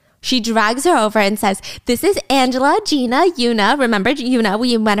 She drags her over and says, this is Angela, Gina, Yuna. Remember Yuna?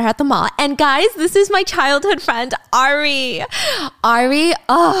 We met her at the mall. And guys, this is my childhood friend, Ari. Ari,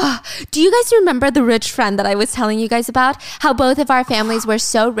 do you guys remember the rich friend that I was telling you guys about? How both of our families were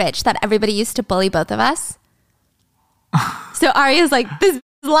so rich that everybody used to bully both of us? So Ari is like, this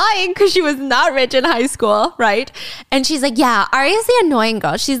lying because she was not rich in high school, right? And she's like, yeah, Arya's the annoying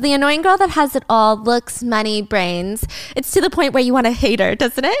girl. She's the annoying girl that has it all, looks, money, brains. It's to the point where you want to hate her,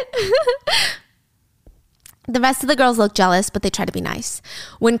 doesn't it? The rest of the girls look jealous, but they try to be nice.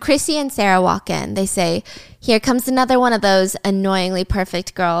 When Chrissy and Sarah walk in, they say, here comes another one of those annoyingly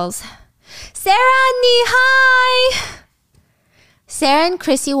perfect girls. Sarah, ni hi! Sarah and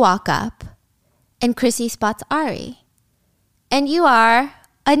Chrissy walk up, and Chrissy spots Ari. And you are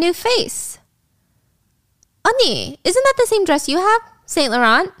a new face. Ani, isn't that the same dress you have? Saint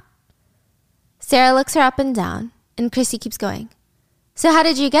Laurent? Sarah looks her up and down, and Chrissy keeps going. So how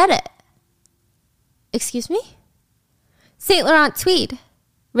did you get it? Excuse me? Saint Laurent tweed.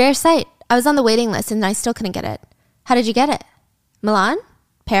 Rare sight. I was on the waiting list and I still couldn't get it. How did you get it? Milan?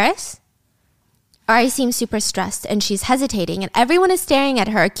 Paris? Ari seems super stressed and she's hesitating and everyone is staring at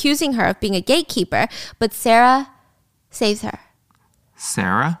her, accusing her of being a gatekeeper, but Sarah saves her.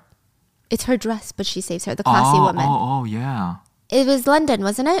 Sarah? It's her dress, but she saves her, the classy woman. Oh, yeah. It was London,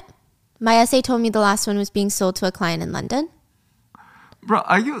 wasn't it? My essay told me the last one was being sold to a client in London. Bro,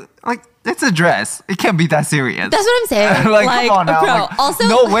 are you, like, it's a dress. It can't be that serious. That's what I'm saying. Like, come on now. Bro, Like, also,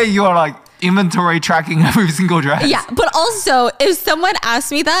 no way you are, like, inventory tracking every single dress. yeah, but also, if someone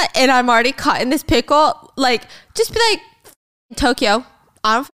asks me that and I'm already caught in this pickle, like, just be like, Tokyo.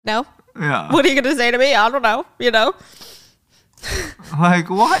 I don't know. Yeah. What are you going to say to me? I don't know, you know?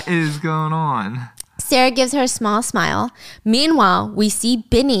 Like, what is going on? Sarah gives her a small smile. Meanwhile, we see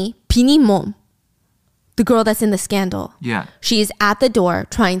Bini Mom, the girl that's in the scandal. Yeah. She is at the door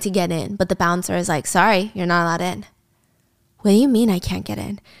trying to get in, but the bouncer is like, sorry, you're not allowed in. What do you mean I can't get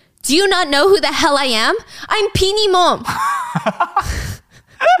in? Do you not know who the hell I am? I'm Pini Mom.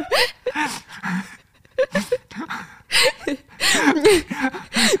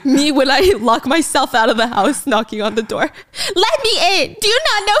 Me when I lock myself out of the house knocking on the door. Let me in. Do you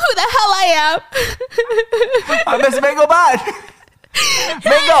not know who the hell I am? I'm Miss Mango Bud.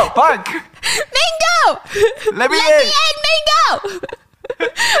 Mango, Park. Mango! Let me Let in. me in, Mango!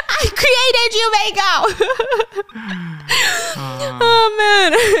 I created you, Mango! Oh,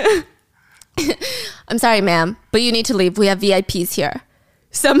 man. I'm sorry, ma'am, but you need to leave. We have VIPs here.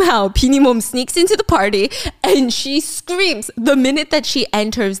 Somehow, Pinimom sneaks into the party and she screams the minute that she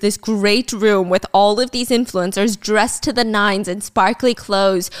enters this great room with all of these influencers dressed to the nines in sparkly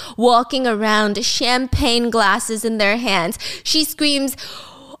clothes, walking around, champagne glasses in their hands. She screams,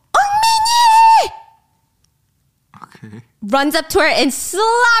 Ongmini! Okay. Runs up to her and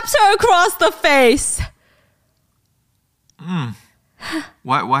slaps her across the face.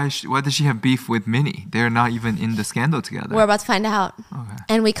 Why does she have beef with Minnie? They're not even in the scandal together. We're about to find out. Okay.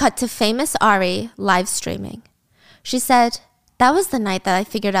 And we cut to famous Ari live streaming. She said, that was the night that I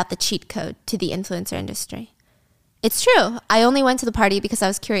figured out the cheat code to the influencer industry. It's true. I only went to the party because I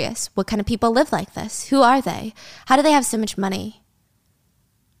was curious. What kind of people live like this? Who are they? How do they have so much money?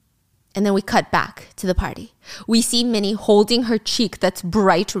 And then we cut back to the party. We see Minnie holding her cheek that's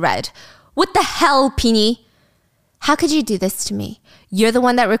bright red. What the hell, Pini? How could you do this to me? You're the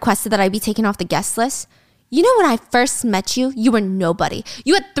one that requested that I be taken off the guest list. You know, when I first met you, you were nobody.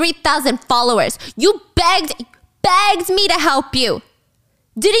 You had 3,000 followers. You begged me to help you.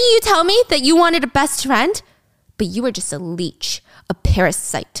 Didn't you tell me that you wanted a best friend? But you were just a leech, a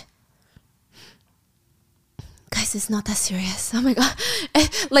parasite. Guys, it's not that serious. Oh my God.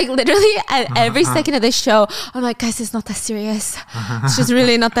 Like literally at every second of this show, I'm like, guys, it's not that serious. It's just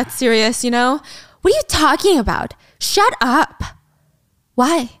really not that serious, you know? What are you talking about? Shut up.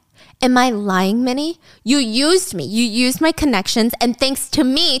 Why? Am I lying, Minnie? You used me. You used my connections. And thanks to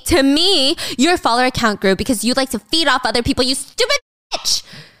me, your follower account grew because you like to feed off other people, you stupid bitch.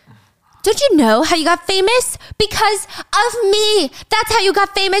 Don't you know how you got famous? Because of me. That's how you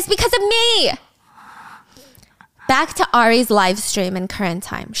got famous, because of me. Back to Ari's live stream in current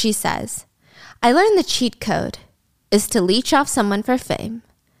time. She says, I learned the cheat code is to leech off someone for fame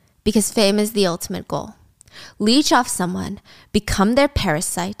because fame is the ultimate goal. Leech off someone, become their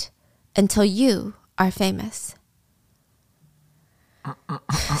parasite until you are famous.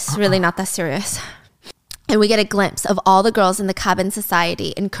 It's really not that serious. And we get a glimpse of all the girls in the Cabin Society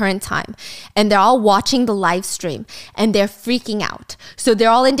in current time. And they're all watching the live stream and they're freaking out. So they're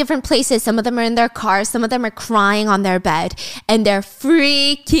all in different places. Some of them are in their cars. Some of them are crying on their bed. And they're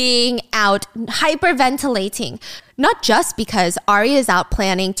freaking out, hyperventilating. Not just because Ari is out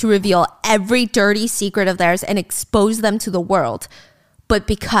planning to reveal every dirty secret of theirs and expose them to the world, but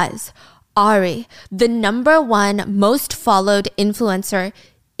because Ari, the #1 most followed influencer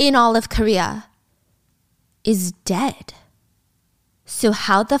in all of Korea, is dead. So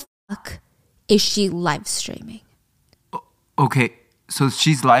how the fuck is she live streaming? Okay, So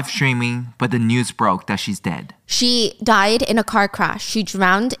she's live streaming, but the news broke that she's dead. She died in a car crash. She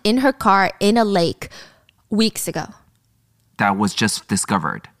drowned in her car in a lake weeks ago. That was just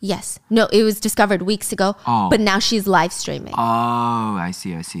discovered. Yes. No, it was discovered weeks ago, but now she's live streaming. Oh, I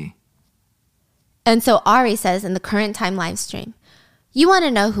see. And so Ari says in the current time live stream, you want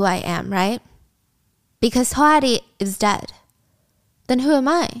to know who I am, right? Because Hoari is dead. Then who am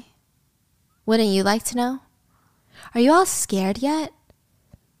I? Wouldn't you like to know? Are you all scared yet?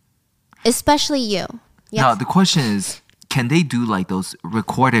 Especially you. Yes. Now, the question is, can they do like those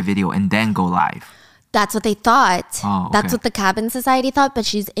recorded video and then go live? That's what they thought. Oh, okay. That's what the Cabin Society thought, but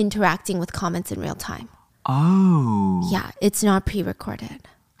she's interacting with comments in real time. Oh. Yeah, it's not pre-recorded.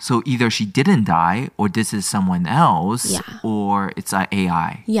 So either she didn't die, or this is someone else, Yeah. or it's an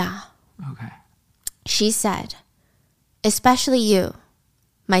AI. Yeah. Okay. She said, especially you,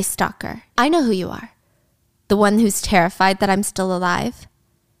 my stalker. I know who you are. The one who's terrified that I'm still alive.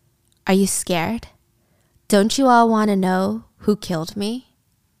 Are you scared? Don't you all want to know who killed me?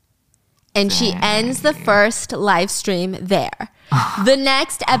 And she ends the first live stream there. The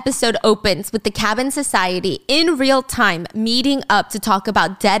next episode opens with the Cabin Society in real time meeting up to talk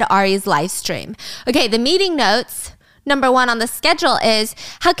about Dead Ari's live stream. Okay, the meeting notes, number 1 on the schedule is,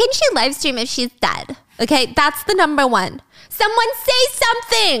 how can she live stream if she's dead? Okay, that's the number 1. Someone say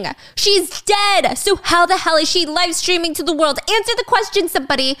something! She's dead! So how the hell is she live streaming to the world? Answer the question,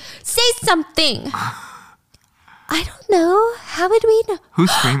 somebody. Say something. I don't know. How would we know?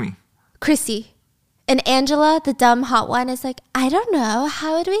 Who's screaming? Chrissy. And Angela, the dumb hot one, is like, I don't know.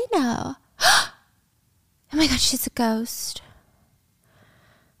 How would we know? Oh my God, she's a ghost.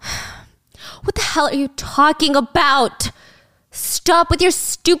 What the hell are you talking about? Stop with your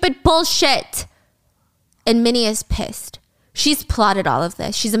stupid bullshit. And Minnie is pissed. She's plotted all of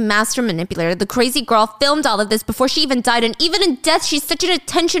this. She's a master manipulator. The crazy girl filmed all of this before she even died. And even in death, she's such an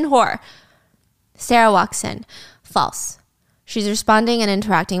attention whore. Sarah walks in. False. She's responding and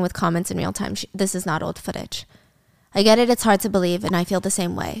interacting with comments in real time. This is not old footage. I get it, it's hard to believe, and I feel the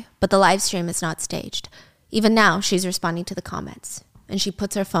same way. But the live stream is not staged. Even now, she's responding to the comments. And she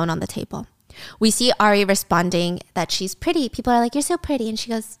puts her phone on the table. We see Ari responding that she's pretty. People are like, you're so pretty. And she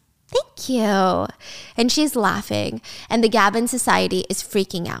goes, thank you. And she's laughing. And the Gavin Society is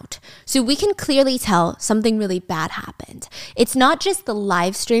freaking out. So we can clearly tell something really bad happened. It's not just the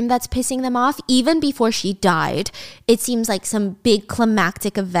live stream that's pissing them off. Even before she died, it seems like some big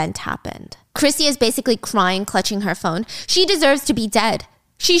climactic event happened. Chrissy is basically crying, clutching her phone. She deserves to be dead.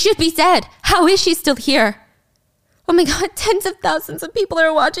 She should be dead. How is she still here? Oh my God, tens of thousands of people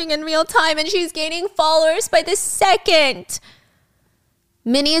are watching in real time and she's gaining followers by the second.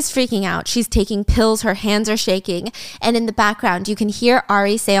 Minnie is freaking out. She's taking pills. Her hands are shaking. And in the background, you can hear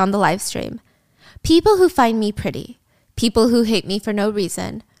Ari say on the live stream, people who find me pretty, people who hate me for no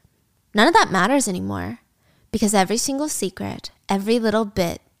reason, none of that matters anymore because every single secret, every little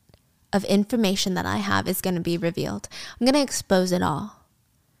bit of information that I have is going to be revealed. I'm going to expose it all.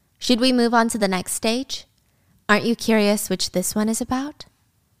 Should we move on to the next stage? Aren't you curious which this one is about?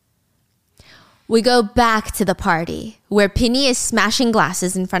 We go back to the party where Penny is smashing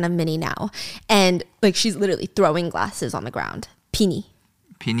glasses in front of Minnie now. And like she's literally throwing glasses on the ground. Penny.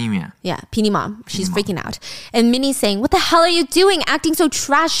 Penny-면. Yeah, Penny mom. She's freaking out. And Minnie's saying, what the hell are you doing acting so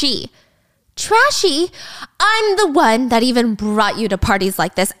trashy? Trashy? I'm the one that even brought you to parties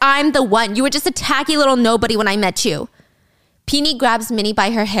like this. I'm the one. You were just a tacky little nobody when I met you. Penny grabs Minnie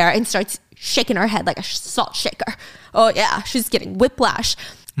by her hair and starts shaking her head like a salt shaker. Oh yeah, she's getting whiplash.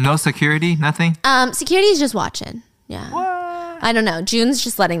 No security? Nothing? Security is just watching. Yeah. What? I don't know. June's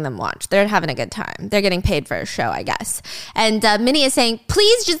just letting them watch. They're having a good time. They're getting paid for a show, I guess. And Minnie is saying,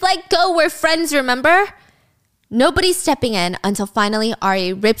 please just let go. We're friends, remember? Nobody's stepping in until finally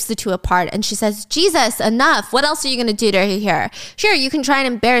Ari rips the two apart and she says, Jesus, enough. What else are you going to do to her here? Sure, you can try and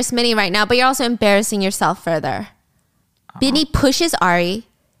embarrass Minnie right now, but you're also embarrassing yourself further. Minnie pushes Ari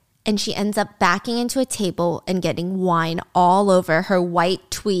and she ends up backing into a table and getting wine all over her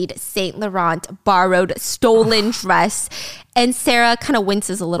white tweed Saint Laurent borrowed stolen dress. And Sarah kind of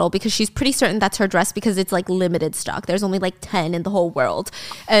winces a little because she's pretty certain that's her dress because it's like limited stock. There's only like 10 in the whole world.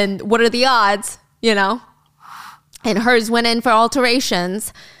 And what are the odds, you know? And hers went in for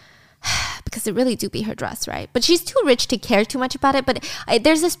alterations because it really do be her dress, right? But she's too rich to care too much about it. But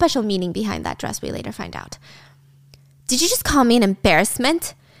there's a special meaning behind that dress we later find out. Did you just call me an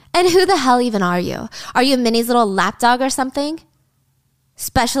embarrassment? And who the hell even are you? Are you Minnie's little lapdog or something?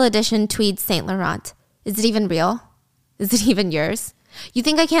 Special edition tweed Saint Laurent. Is it even real? Is it even yours? You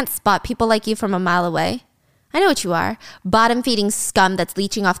think I can't spot people like you from a mile away? I know what you are. Bottom-feeding scum that's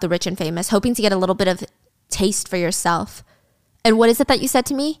leeching off the rich and famous, hoping to get a little bit of taste for yourself. And what is it that you said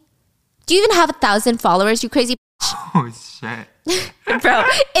to me? Do you even have 1,000 followers, you crazy Oh, shit. bro?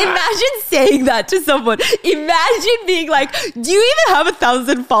 Imagine saying that to someone. Imagine being like, do you even have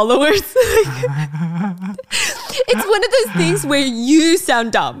 1,000 followers? It's one of those things where you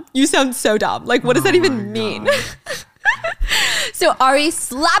sound dumb. You sound so dumb. Like, what does that even mean? So Ari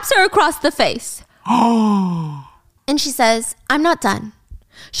slaps her across the face. And she says, I'm not done.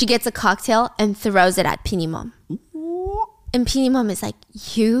 She gets a cocktail and throws it at Pinimom. And Pinimom is like,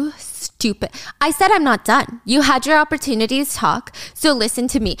 you stupid. I said I'm not done. You had your opportunity to talk, so listen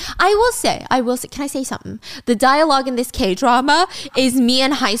to me. I will say, can I say something? The dialogue in this K-drama is me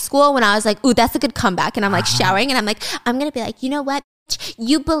in high school when I was like, ooh, that's a good comeback. And I'm like showering and I'm like, I'm going to be like, you know what?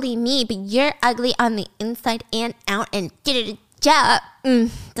 You bully me, but you're ugly on the inside and out and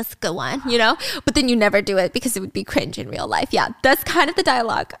that's a good one, you know? But then you never do it because it would be cringe in real life. Yeah, that's kind of the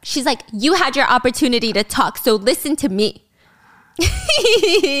dialogue. She's like, you had your opportunity to talk, so listen to me.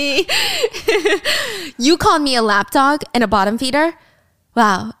 You called me a lapdog and a bottom feeder?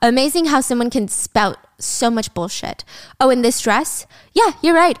 Wow, amazing how someone can spout so much bullshit. Oh, and this dress? Yeah,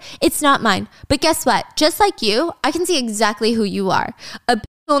 you're right. It's not mine. But guess what? Just like you, I can see exactly who you are. A bitch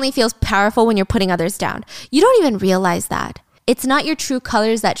only feels powerful when you're putting others down. You don't even realize that. It's not your true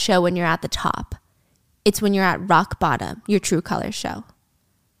colors that show when you're at the top. It's when you're at rock bottom, your true colors show.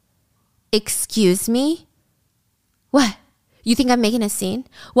 Excuse me? What? You think I'm making a scene?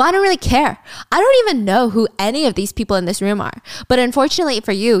 Well, I don't really care. I don't even know who any of these people in this room are. But unfortunately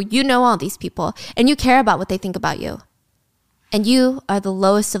for you, you know all these people and you care about what they think about you. And you are the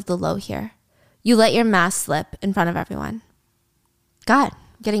lowest of the low here. You let your mask slip in front of everyone. God,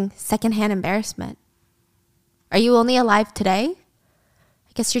 getting secondhand embarrassment. Are you only alive today?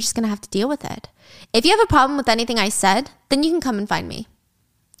 I guess you're just going to have to deal with it. If you have a problem with anything I said, then you can come and find me.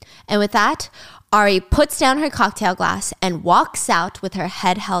 And with that, Ari puts down her cocktail glass and walks out with her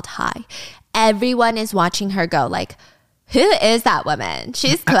head held high. Everyone is watching her go like, who is that woman?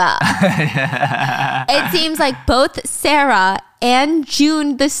 She's cool. It seems like both Sarah and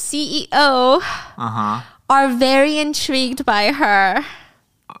June, the CEO, are very intrigued by her.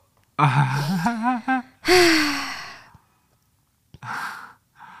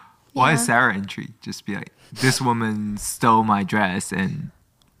 Why is Sarah intrigued? Just be like, this woman stole my dress,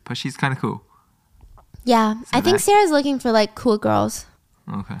 but she's kind of cool. Yeah, so I think Sarah's looking for like cool girls.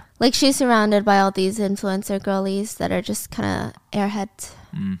 Okay. Like she's surrounded by all these influencer girlies that are just kind of airheads.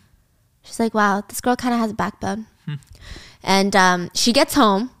 She's like, wow, this girl kind of has a backbone. And she gets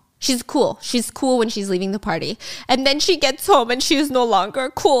home. She's cool. She's cool when she's leaving the party. And then she gets home and she is no longer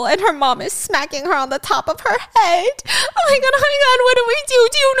cool. And her mom is smacking her on the top of her head. Oh my God, what do we do?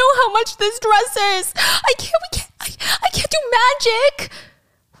 Do you know how much this dress is? I can't do magic.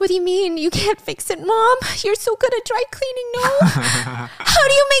 What do you mean? You can't fix it, Mom? You're so good at dry cleaning, no? How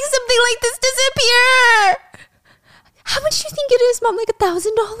do you make something like this disappear? How much do you think it is, Mom? Like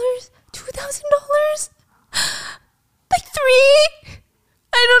 $1,000? $2,000? Like 3?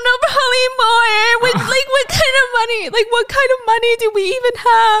 I don't know, probably more. What kind of money? Like, what kind of money do we even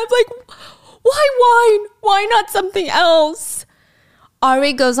have? Like, why wine? Why not something else?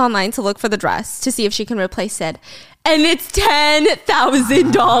 Ari goes online to look for the dress to see if she can replace it. And it's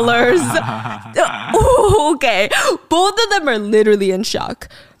 $10,000. Okay. Both of them are literally in shock.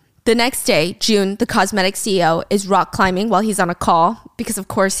 The next day, June, the cosmetic CEO, is rock climbing while he's on a call. Because of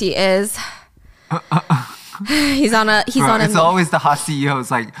course he is. It's always the hot CEOs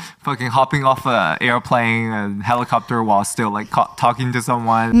like fucking hopping off a airplane and helicopter while still like talking to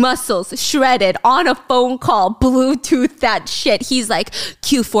someone. Muscles shredded on a phone call, Bluetooth that shit. He's like,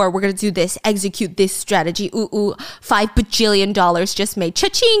 Q4, we're gonna do this, execute this strategy. $5 bajillion just made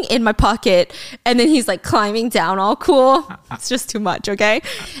cha-ching in my pocket. And then he's like climbing down all cool. It's just too much, okay?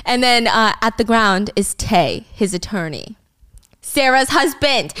 And then at the ground is Tae, his attorney. Sarah's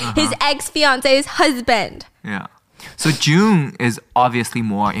husband, his ex-fiance's husband. Yeah. So June is obviously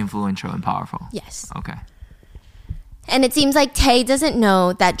more influential and powerful. Yes. Okay. And it seems like Tae doesn't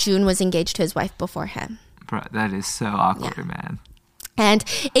know that June was engaged to his wife before him. Bro, that is so awkward, man. And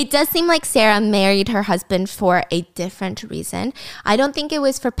it does seem like Sarah married her husband for a different reason. I don't think it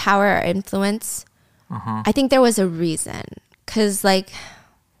was for power or influence. I think there was a reason. Because, like,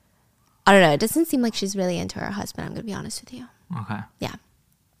 I don't know. It doesn't seem like she's really into her husband. I'm going to be honest with you. Okay. Yeah.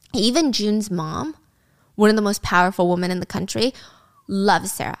 Even June's mom, one of the most powerful women in the country,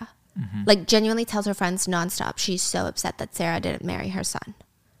 loves Sarah. Like genuinely tells her friends nonstop. She's so upset that Sarah didn't marry her son.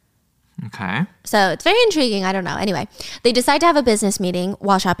 Okay. So it's very intriguing. I don't know. Anyway, they decide to have a business meeting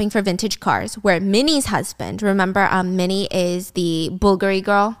while shopping for vintage cars where Minnie's husband, remember Minnie is the Bulgari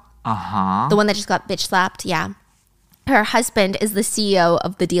girl? The one that just got bitch slapped? Yeah. her husband is the CEO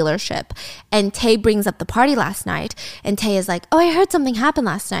of the dealership. And Tay brings up the party last night. And Tay is like, oh, I heard something happened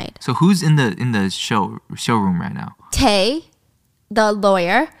last night. So who's in the showroom right now? Tay, the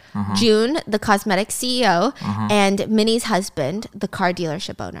lawyer, June, the cosmetics CEO, and Minnie's husband, the car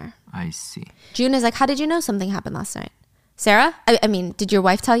dealership owner. I see. June is like, how did you know something happened last night? Sarah? I mean, did your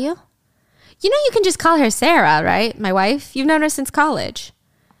wife tell you? You know you can just call her Sarah, right? My wife? You've known her since college.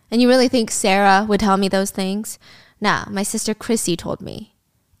 And you really think Sarah would tell me those things? Nah, my sister Chrissy told me.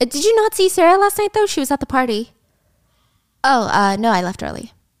 Did you not see Sarah last night, though? She was at the party. Oh, no, I left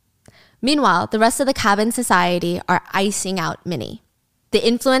early. Meanwhile, the rest of the cabin society are icing out Minnie. The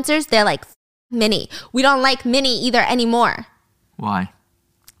influencers, they're like, Minnie. We don't like Minnie either anymore. Why?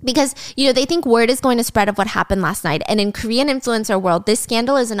 Because, you know, they think word is going to spread of what happened last night. And in Korean influencer world, this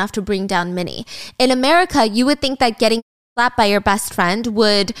scandal is enough to bring down Minnie. In America, you would think that getting slapped by your best friend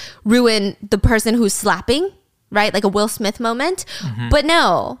would ruin the person who's slapping, right? Like a Will Smith moment. But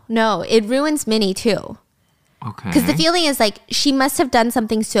no, it ruins Minnie too. Okay. Because the feeling is like she must have done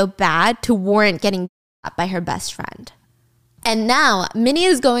something so bad to warrant getting slapped by her best friend. And now Minnie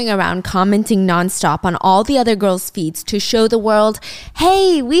is going around commenting nonstop on all the other girls' feeds to show the world,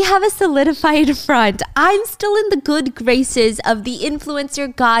 hey, we have a solidified front. I'm still in the good graces of the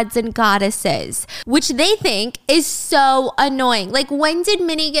influencer gods and goddesses, which they think is so annoying. Like, when did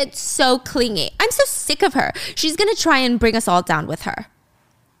Minnie get so clingy? I'm so sick of her. She's going to try and bring us all down with her.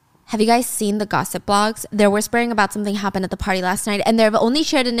 Have you guys seen the gossip blogs? They're whispering about something happened at the party last night, and they've only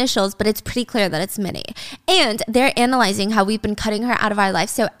shared initials, but it's pretty clear that it's Minnie. And they're analyzing how we've been cutting her out of our life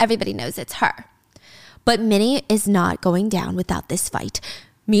so everybody knows it's her. But Minnie is not going down without this fight.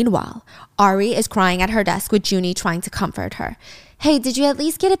 Meanwhile, Ari is crying at her desk with Junie trying to comfort her. Hey, did you at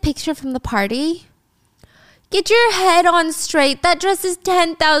least get a picture from the party? Get your head on straight. That dress is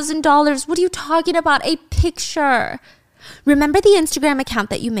 $10,000. What are you talking about? A picture. Remember the Instagram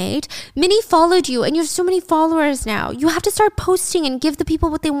account that you made? Minnie followed you and you have so many followers now. You have to start posting and give the people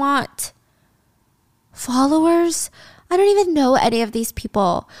what they want. Followers? I don't even know any of these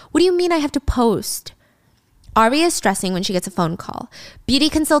people. What do you mean I have to post? Ari is stressing when she gets a phone call. Beauty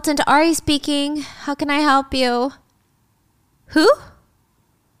consultant Ari speaking. How can I help you? Who?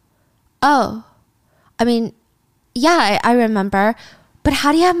 Oh. I mean, yeah, I remember. But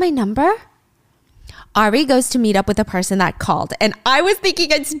how do you have my number? Ari goes to meet up with the person that called. And I was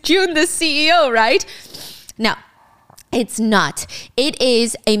thinking it's June, the CEO, right? No, it's not. It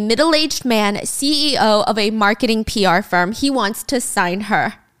is a middle-aged man, CEO of a marketing PR firm. He wants to sign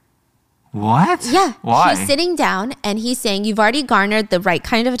her. What? Yeah. Why? He's sitting down and he's saying, you've already garnered the right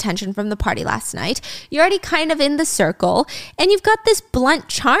kind of attention from the party last night. You're already kind of in the circle. And you've got this blunt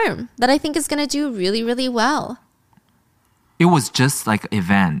charm that I think is going to do really, really well. It was just like an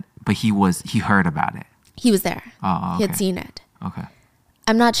event. But he heard about it. He was there. Oh, okay. He had seen it. Okay.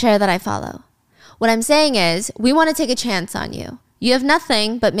 I'm not sure that I follow. What I'm saying is, we want to take a chance on you. You have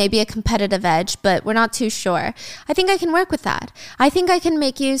nothing but maybe a competitive edge, but we're not too sure. I think I can work with that. I think I can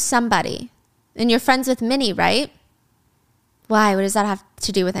make you somebody. And you're friends with Minnie, right? Why? What does that have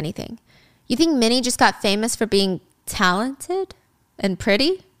to do with anything? You think Minnie just got famous for being talented and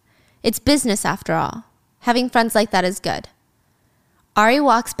pretty? It's business after all. Having friends like that is good. Ari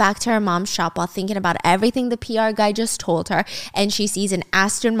walks back to her mom's shop while thinking about everything the PR guy just told her, and she sees an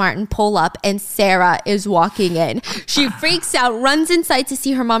Aston Martin pull up and Sarah is walking in. She freaks out, runs inside to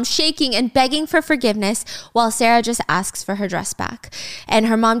see her mom shaking and begging for forgiveness while Sarah just asks for her dress back. And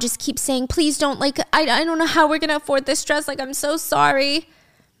her mom just keeps saying, please don't, I don't know how we're going to afford this dress. I'm so sorry.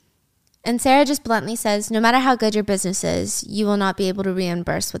 And Sarah just bluntly says, no matter how good your business is, you will not be able to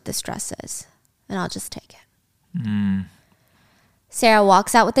reimburse what this dress is. And I'll just take it. Sarah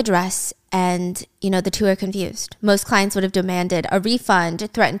walks out with the dress and, the two are confused. Most clients would have demanded a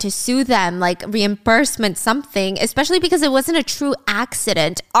refund, threatened to sue them, reimbursement, something, especially because it wasn't a true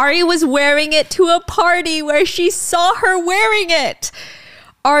accident. Ari was wearing it to a party where she saw her wearing it.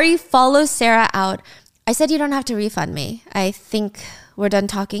 Ari follows Sarah out. I said you don't have to refund me. I think we're done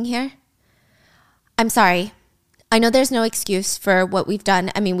talking here. I'm sorry. I know there's no excuse for what we've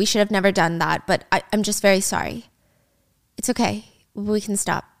done. I mean, we should have never done that, but I'm just very sorry. It's okay. We can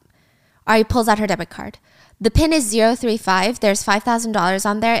stop. Ari pulls out her debit card. The PIN is 035. There's $5,000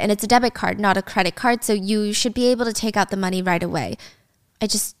 on there, and it's a debit card, not a credit card, so you should be able to take out the money right away.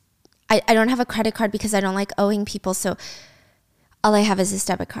 I don't have a credit card because I don't like owing people, so all I have is this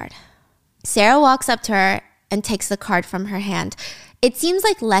debit card. Sarah walks up to her and takes the card from her hand. It seems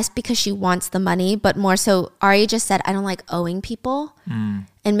like less because she wants the money, but more so Ari just said, I don't like owing people.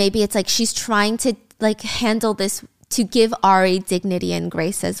 And maybe it's she's trying to handle this to give Ari dignity and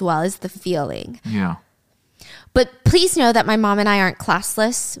grace as well as the feeling. Yeah. But please know that my mom and I aren't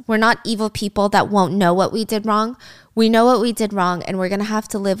classless. We're not evil people that won't know what we did wrong. We know what we did wrong, and we're going to have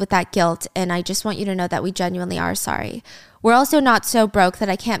to live with that guilt. And I just want you to know that we genuinely are sorry. We're also not so broke that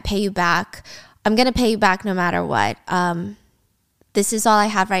I can't pay you back. I'm going to pay you back no matter what. This is all I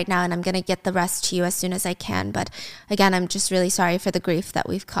have right now, and I'm going to get the rest to you as soon as I can. But again, I'm just really sorry for the grief that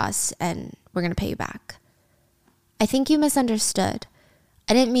we've caused, and we're going to pay you back. I think you misunderstood.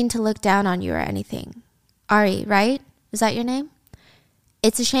 I didn't mean to look down on you or anything. Ari, right? Is that your name?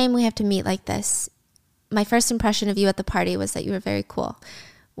 It's a shame we have to meet like this. My first impression of you at the party was that you were very cool.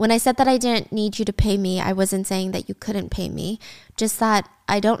 When I said that I didn't need you to pay me, I wasn't saying that you couldn't pay me, just that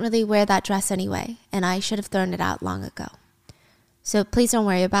I don't really wear that dress anyway, and I should have thrown it out long ago. So please don't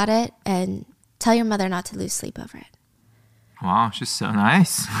worry about it, and tell your mother not to lose sleep over it. Wow, she's so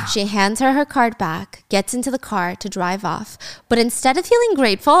nice. She hands her card back, gets into the car to drive off. But instead of feeling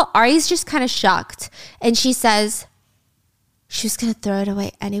grateful, Ari's just kind of shocked. And she says, she was going to throw it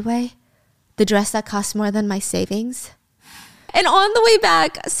away anyway? The dress that cost more than my savings? And on the way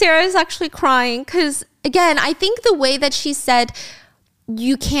back, Sarah is actually crying because, again, I think the way that she said,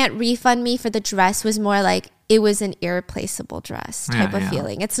 you can't refund me for the dress was more like, it was an irreplaceable dress type of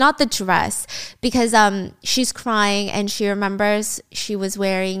feeling. It's not the dress because she's crying and she remembers she was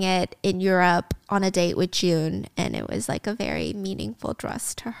wearing it in Europe on a date with June, and it was like a very meaningful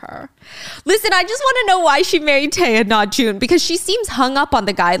dress to her. Listen, I just want to know why she married Tay and not June, because she seems hung up on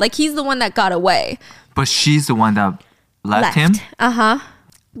the guy like he's the one that got away. But she's the one that left him?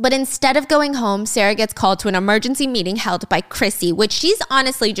 But instead of going home, Sarah gets called to an emergency meeting held by Chrissy, which she's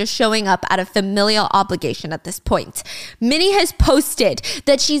honestly just showing up out of familial obligation at this point. Minnie has posted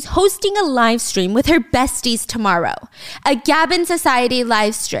that she's hosting a live stream with her besties tomorrow, a Gabin Society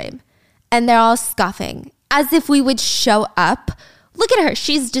live stream. And they're all scoffing, as if we would show up. Look at her.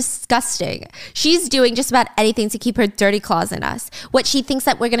 She's disgusting. She's doing just about anything to keep her dirty claws in us. What, she thinks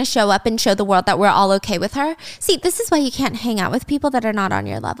that we're going to show up and show the world that we're all okay with her? See, this is why you can't hang out with people that are not on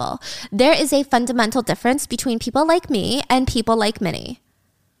your level. There is a fundamental difference between people like me and people like Minnie.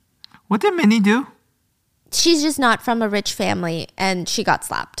 What did Minnie do? She's just not from a rich family, and she got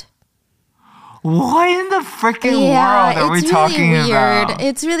slapped. What in the freaking world are we talking about?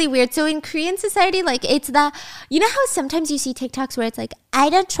 It's really weird. So in Korean society, like, it's the, you know how sometimes you see TikToks where it's like, I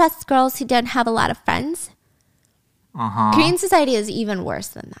don't trust girls who don't have a lot of friends? Korean society is even worse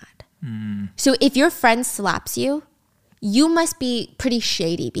than that. So if your friend slaps you, you must be pretty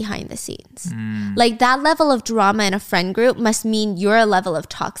shady behind the scenes. Like, that level of drama in a friend group must mean you're a level of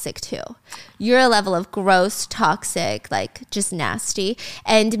toxic too. You're a level of gross, toxic, like just nasty.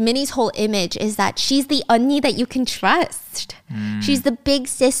 And Minnie's whole image is that she's the 언니 that you can trust. She's the big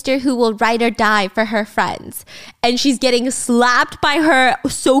sister who will ride or die for her friends. And she's getting slapped by her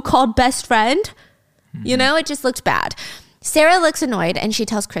so-called best friend. You know, it just looked bad. Sarah looks annoyed and she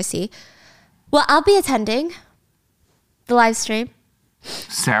tells Chrissy, well, I'll be attending the live stream.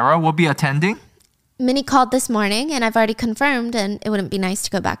 Sarah will be attending? Minnie called this morning and I've already confirmed, and it wouldn't be nice to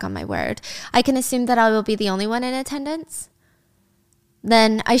go back on my word. I can assume that I will be the only one in attendance.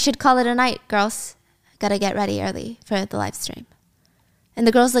 Then I should call it a night, girls. Gotta get ready early for the live stream. And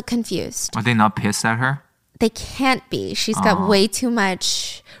the girls look confused. Are they not pissed at her? They can't be. She's got way too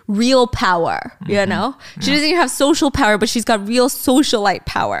much real power, you know? She doesn't even have social power, but she's got real socialite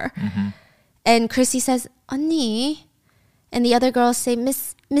power. And Chrissy says, 언니. And the other girls say,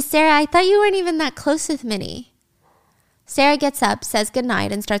 Miss Sarah, I thought you weren't even that close with Minnie. Sarah gets up, says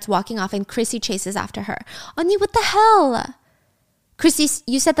goodnight, and starts walking off, and Chrissy chases after her. 언니, what the hell? Chrissy,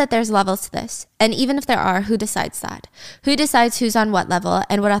 you said that there's levels to this. And even if there are, who decides that? Who decides who's on what level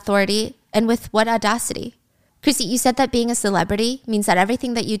and what authority and with what audacity? Chrissy, you said that being a celebrity means that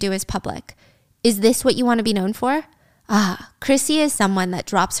everything that you do is public. Is this what you want to be known for? Chrissy is someone that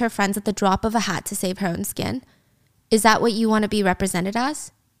drops her friends at the drop of a hat to save her own skin. Is that what you want to be represented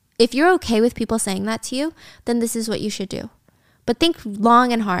as? If you're okay with people saying that to you, then this is what you should do. But think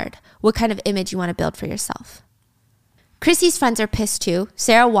long and hard what kind of image you want to build for yourself. Chrissy's friends are pissed too.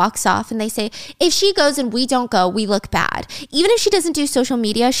 Sarah walks off and they say, if she goes and we don't go, we look bad. Even if she doesn't do social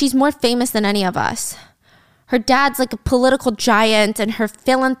media, she's more famous than any of us. Her dad's like a political giant, and her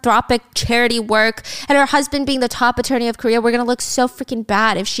philanthropic charity work, and her husband being the top attorney of Korea, we're going to look so freaking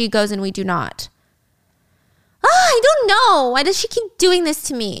bad if she goes and we do not. I don't know. Why does she keep doing this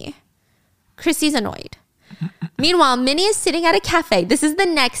to me? Chrissy's annoyed. Meanwhile, Minnie is sitting at a cafe. This is the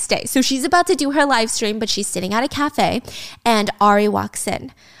next day. So she's about to do her live stream, but she's sitting at a cafe, and Ari walks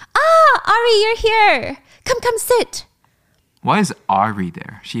in. Ari, you're here. Come sit. Why is Ari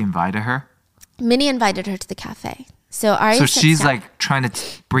there? She invited her? Minnie invited her to the cafe. So Ari So sits she's down. like trying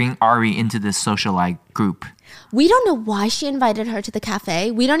to bring Ari into this socialite group. We don't know why she invited her to the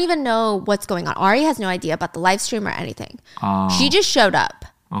cafe. We don't even know what's going on. Ari has no idea about the live stream or anything. She just showed up.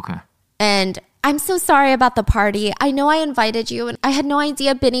 Okay. And I'm so sorry about the party. I know I invited you and I had no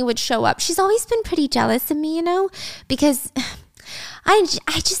idea Binny would show up. She's always been pretty jealous of me, you know, because I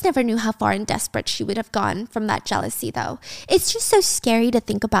just never knew how far and desperate she would have gone from that jealousy, though. It's just so scary to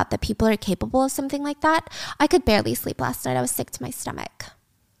think about that people are capable of something like that. I could barely sleep last night. I was sick to my stomach.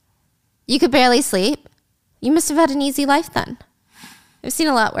 You could barely sleep? You must have had an easy life then. I've seen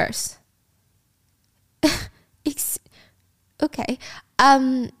a lot worse. Okay.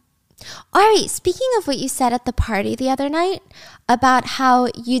 Ari, speaking of what you said at the party the other night about how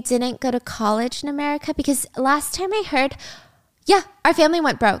you didn't go to college in America, because last time I heard, yeah, our family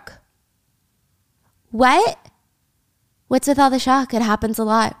went broke. What? What's with all the shock? It happens a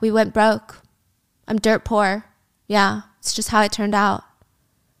lot. We went broke. I'm dirt poor. Yeah, it's just how it turned out.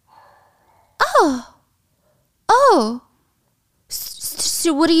 Oh.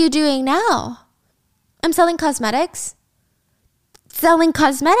 So what are you doing now? I'm selling cosmetics.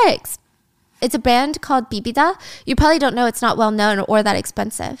 It's a brand called Bibida. You probably don't know, it's not well known or that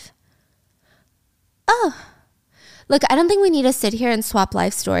expensive. Oh. Look, I don't think we need to sit here and swap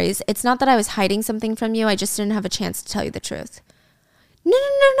life stories. It's not that I was hiding something from you. I just didn't have a chance to tell you the truth. No.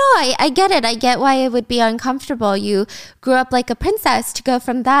 I get it. I get why it would be uncomfortable. You grew up like a princess. To go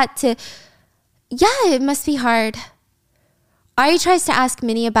from that to... Yeah, it must be hard. Ari tries to ask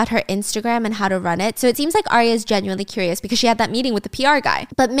Minnie about her Instagram and how to run it. So it seems like Ari is genuinely curious because she had that meeting with the PR guy.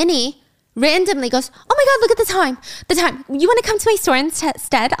 But Minnie randomly goes, oh my God, look at the time. You want to come to my store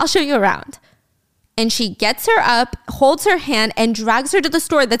instead? I'll show you around. And she gets her up, holds her hand, and drags her to the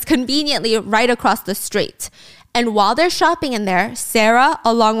store that's conveniently right across the street. And while they're shopping in there, Sarah,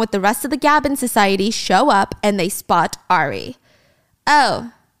 along with the rest of the Gabin Society, show up and they spot Ari.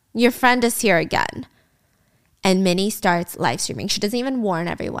 Oh, your friend is here again. And Minnie starts live streaming. She doesn't even warn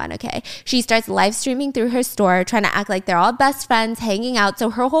everyone, okay? She starts live streaming through her store, trying to act like they're all best friends, hanging out. So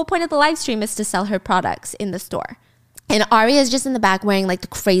her whole point of the live stream is to sell her products in the store. And Ari is just in the back wearing like the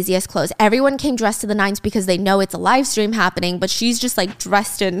craziest clothes. Everyone came dressed to the nines because they know it's a live stream happening, but she's just like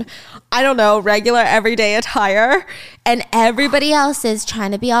dressed in, I don't know, regular everyday attire. And everybody else is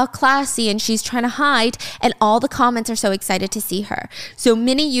trying to be all classy and she's trying to hide. And all the comments are so excited to see her. So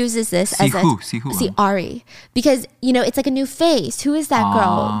Minnie uses this See Ari. Because, you know, it's like a new face. Who is that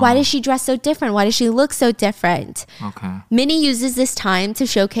girl? Why does she dress so different? Why does she look so different? Okay. Minnie uses this time to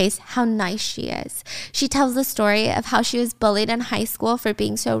showcase how nice she is. She tells the story of how she was bullied in high school for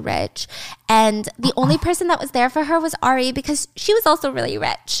being so rich. And the only person that was there for her was Ari because she was also really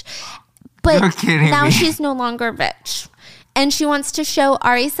rich. But You're kidding now me. she's no longer rich. And she wants to show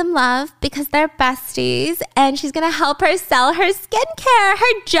Ari some love because they're besties. And she's going to help her sell her skincare,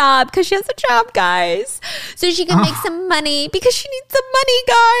 her job, because she has a job, guys. So she can make some money because she needs some money,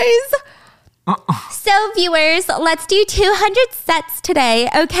 guys. So viewers, let's do 200 sets today,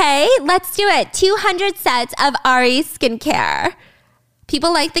 okay? Let's do it. 200 sets of Ari skincare.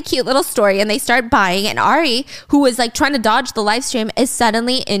 People like the cute little story and they start buying. And Ari, who was like trying to dodge the live stream, is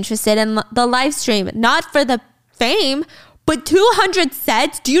suddenly interested in the live stream. Not for the fame, but 200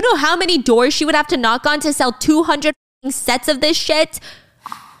 sets. Do you know how many doors she would have to knock on to sell 200 sets of this shit?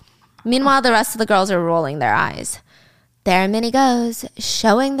 Meanwhile, the rest of the girls are rolling their eyes. There Minnie goes,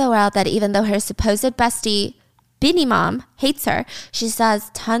 showing the world that even though her supposed bestie, Binnie Mom, hates her, she still has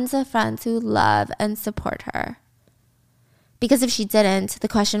tons of friends who love and support her. Because if she didn't, the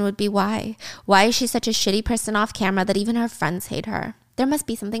question would be why? Why is she such a shitty person off camera that even her friends hate her? There must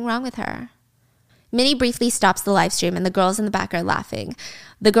be something wrong with her. Minnie briefly stops the live stream and the girls in the back are laughing.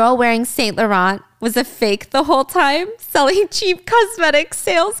 The girl wearing Saint Laurent was a fake the whole time, selling cheap cosmetics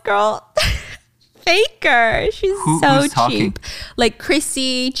sales girl. Faker. She's Who's talking? cheap. Like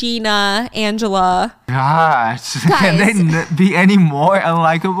Chrissy, Gina, Angela. Gosh, can Guys. they be any more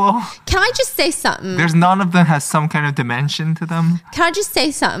unlikable? Can I just say something? There's none of them has some kind of dimension to them. Can I just say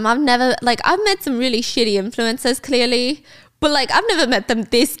something? I've met some really shitty influencers, clearly. But I've never met them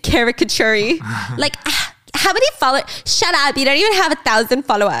this caricature-y. How many followers? Shut up. You don't even have 1,000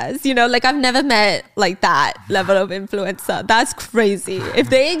 followers. You know, I've never met that level of influencer. That's crazy. If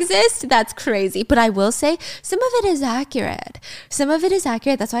they exist, that's crazy. But I will say some of it is accurate.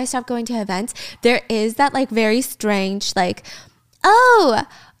 That's why I stopped going to events. There is that very strange, oh,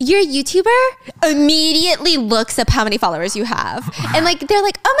 you're a YouTuber? Immediately looks up how many followers you have. And they're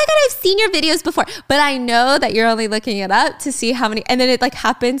like, oh my God, I've seen your videos before. But I know that you're only looking it up to see how many. And then it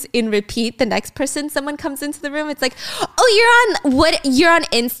happens in repeat. The next person, someone comes into the room. It's like, oh, you're on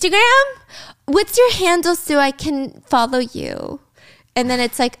Instagram? what's your handle so I can follow you? And then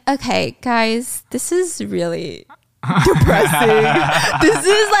it's like, okay, guys, this is really depressing. This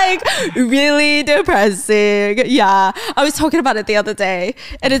is like really depressing. Yeah. I was talking about it the other day,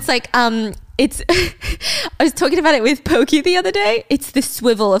 and it's like, I was talking about it with Pokey the other day. It's the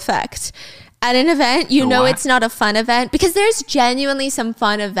swivel effect. At an event, you know it's not a fun event, because there's genuinely some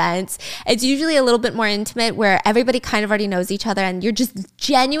fun events. It's usually a little bit more intimate where everybody kind of already knows each other and you're just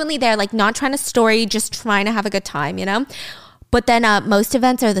genuinely there, like not trying to story, just trying to have a good time, you know? But then most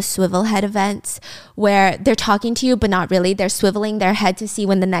events are the swivel head events where they're talking to you, but not really. They're swiveling their head to see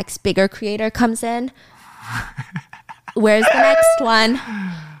when the next bigger creator comes in. Where's the next one?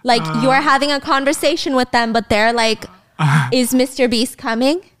 Like you're having a conversation with them, but they're like, is Mr. Beast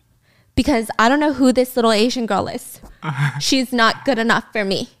coming? Because I don't know who this little Asian girl is. She's not good enough for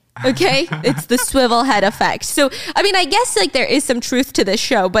me. Okay? It's the swivel head effect. So, I mean, I guess like there is some truth to this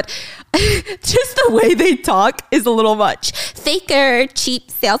show, but just the way they talk is a little much. Faker, cheap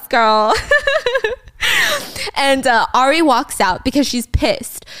sales girl. And Ari walks out because she's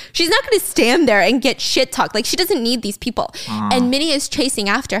pissed. She's not going to stand there and get shit talked. Like, she doesn't need these people. And Minnie is chasing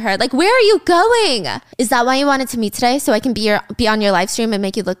after her. Like, where are you going? Is that why you wanted to meet today? So I can be on your live stream and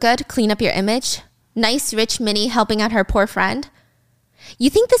make you look good? Clean up your image? Nice, rich Minnie helping out her poor friend? You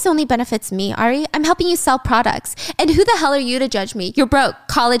think this only benefits me, Ari? I'm helping you sell products. And who the hell are you to judge me? You're broke,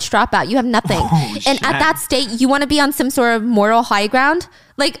 college dropout. You have nothing. And at that state, you want to be on some sort of moral high ground?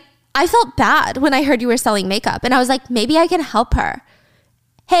 Like, I felt bad when I heard you were selling makeup, and I was like, maybe I can help her.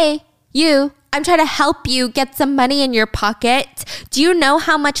 Hey, you, I'm trying to help you get some money in your pocket. Do you know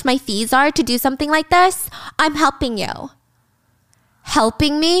how much my fees are to do something like this? I'm helping you.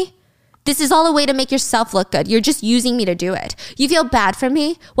 Helping me? This is all a way to make yourself look good. You're just using me to do it. You feel bad for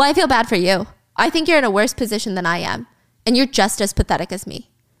me? Well, I feel bad for you. I think you're in a worse position than I am, and you're just as pathetic as me.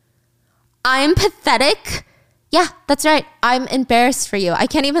 I'm pathetic? Yeah, that's right. I'm embarrassed for you. I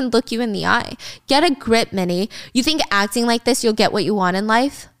can't even look you in the eye. Get a grip, Minnie. You think acting like this, you'll get what you want in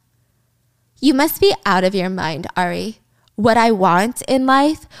life? You must be out of your mind, Ari. What I want in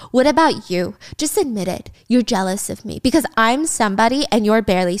life? What about you? Just admit it. You're jealous of me because I'm somebody and you're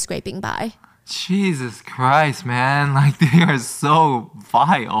barely scraping by. Jesus Christ, man. Like, they are so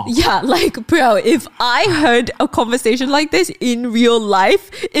vile. Yeah, like, bro, if I heard a conversation like this in real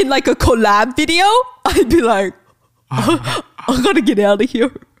life, in like a collab video, I'd be like, I gotta get out of here.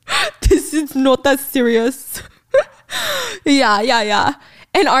 This is not that serious. Yeah.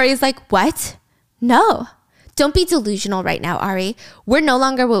 And Ari's like, what? No. Don't be delusional right now, Ari. We're no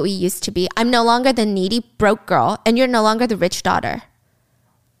longer what we used to be. I'm no longer the needy, broke girl, and you're no longer the rich daughter.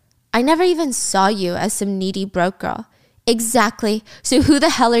 I never even saw you as some needy, broke girl. Exactly. So who the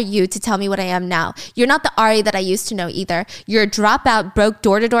hell are you to tell me what I am now? You're not the Ari that I used to know either. You're a dropout, broke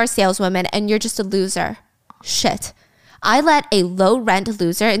door-to-door saleswoman, and you're just a loser. Shit. I let a low-rent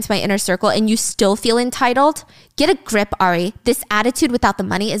loser into my inner circle, and you still feel entitled? Get a grip, Ari. This attitude without the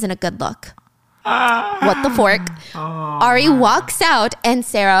money isn't a good look. What the fork? Ari walks out and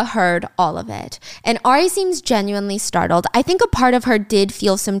Sarah heard all of it. And Ari seems genuinely startled. I think a part of her did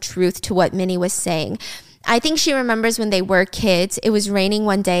feel some truth to what Minnie was saying. I think she remembers when they were kids, it was raining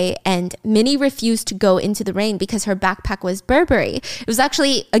one day and Minnie refused to go into the rain because her backpack was Burberry. It was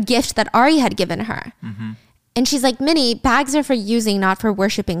actually a gift that Ari had given her. Mm-hmm. And she's like, Minnie, bags are for using, not for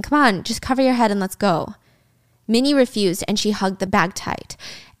worshiping. Come on, just cover your head and let's go. Minnie refused and she hugged the bag tight.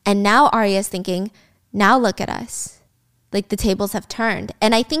 And now Ari is thinking, now look at us. Like the tables have turned.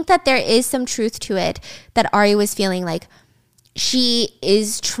 And I think that there is some truth to it that Ari was feeling like she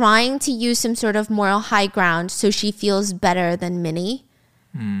is trying to use some sort of moral high ground so she feels better than Minnie.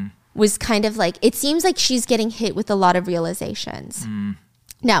 Was kind of like, it seems like she's getting hit with a lot of realizations.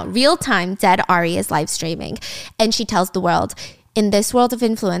 Now, real time, dead Ari is live streaming. And she tells the world, in this world of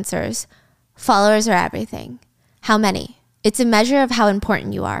influencers, followers are everything. How many? It's a measure of how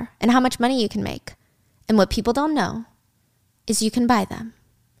important you are and how much money you can make. And what people don't know is you can buy them.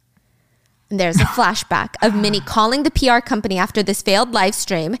 And there's a flashback of Minnie calling the PR company after this failed live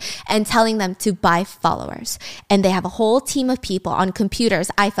stream and telling them to buy followers. And they have a whole team of people on computers,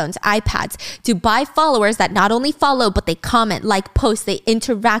 iPhones, iPads to buy followers that not only follow, but they comment, like, post, they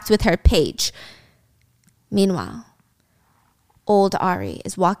interact with her page. Meanwhile, old Ari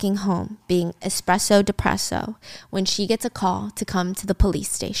is walking home being espresso depresso when she gets a call to come to the police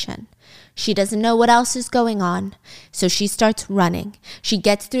station. She doesn't know what else is going on, so she starts running. She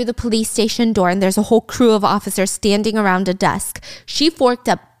gets through the police station door and there's a whole crew of officers standing around a desk. She forked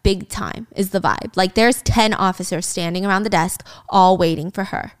up big time is the vibe. Like there's 10 officers standing around the desk all waiting for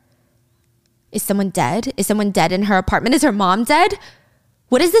her. Is someone dead? Is someone dead in her apartment? Is her mom dead?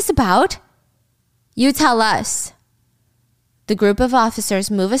 What is this about? You tell us. The group of officers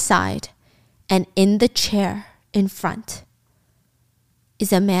move aside, and in the chair in front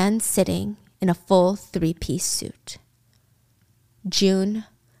is a man sitting in a full 3-piece suit. June,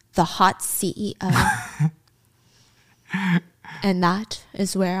 the hot CEO. And that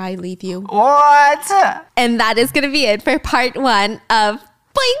is where I leave you. What? And that is going to be it for part 1 of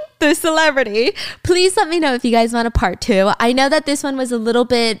Boing, the Celebrity. Please let me know if you guys want a part 2. I know that this one was a little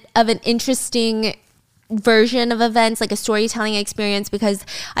bit of an interesting version of events, like a storytelling experience, because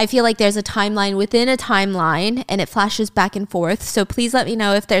I feel like there's a timeline within a timeline and it flashes back and forth. So please let me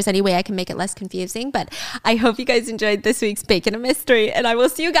know if there's any way I can make it less confusing. But I hope you guys enjoyed this week's Bacon and Mystery, and I will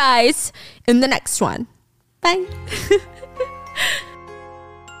see you guys in the next one. Bye.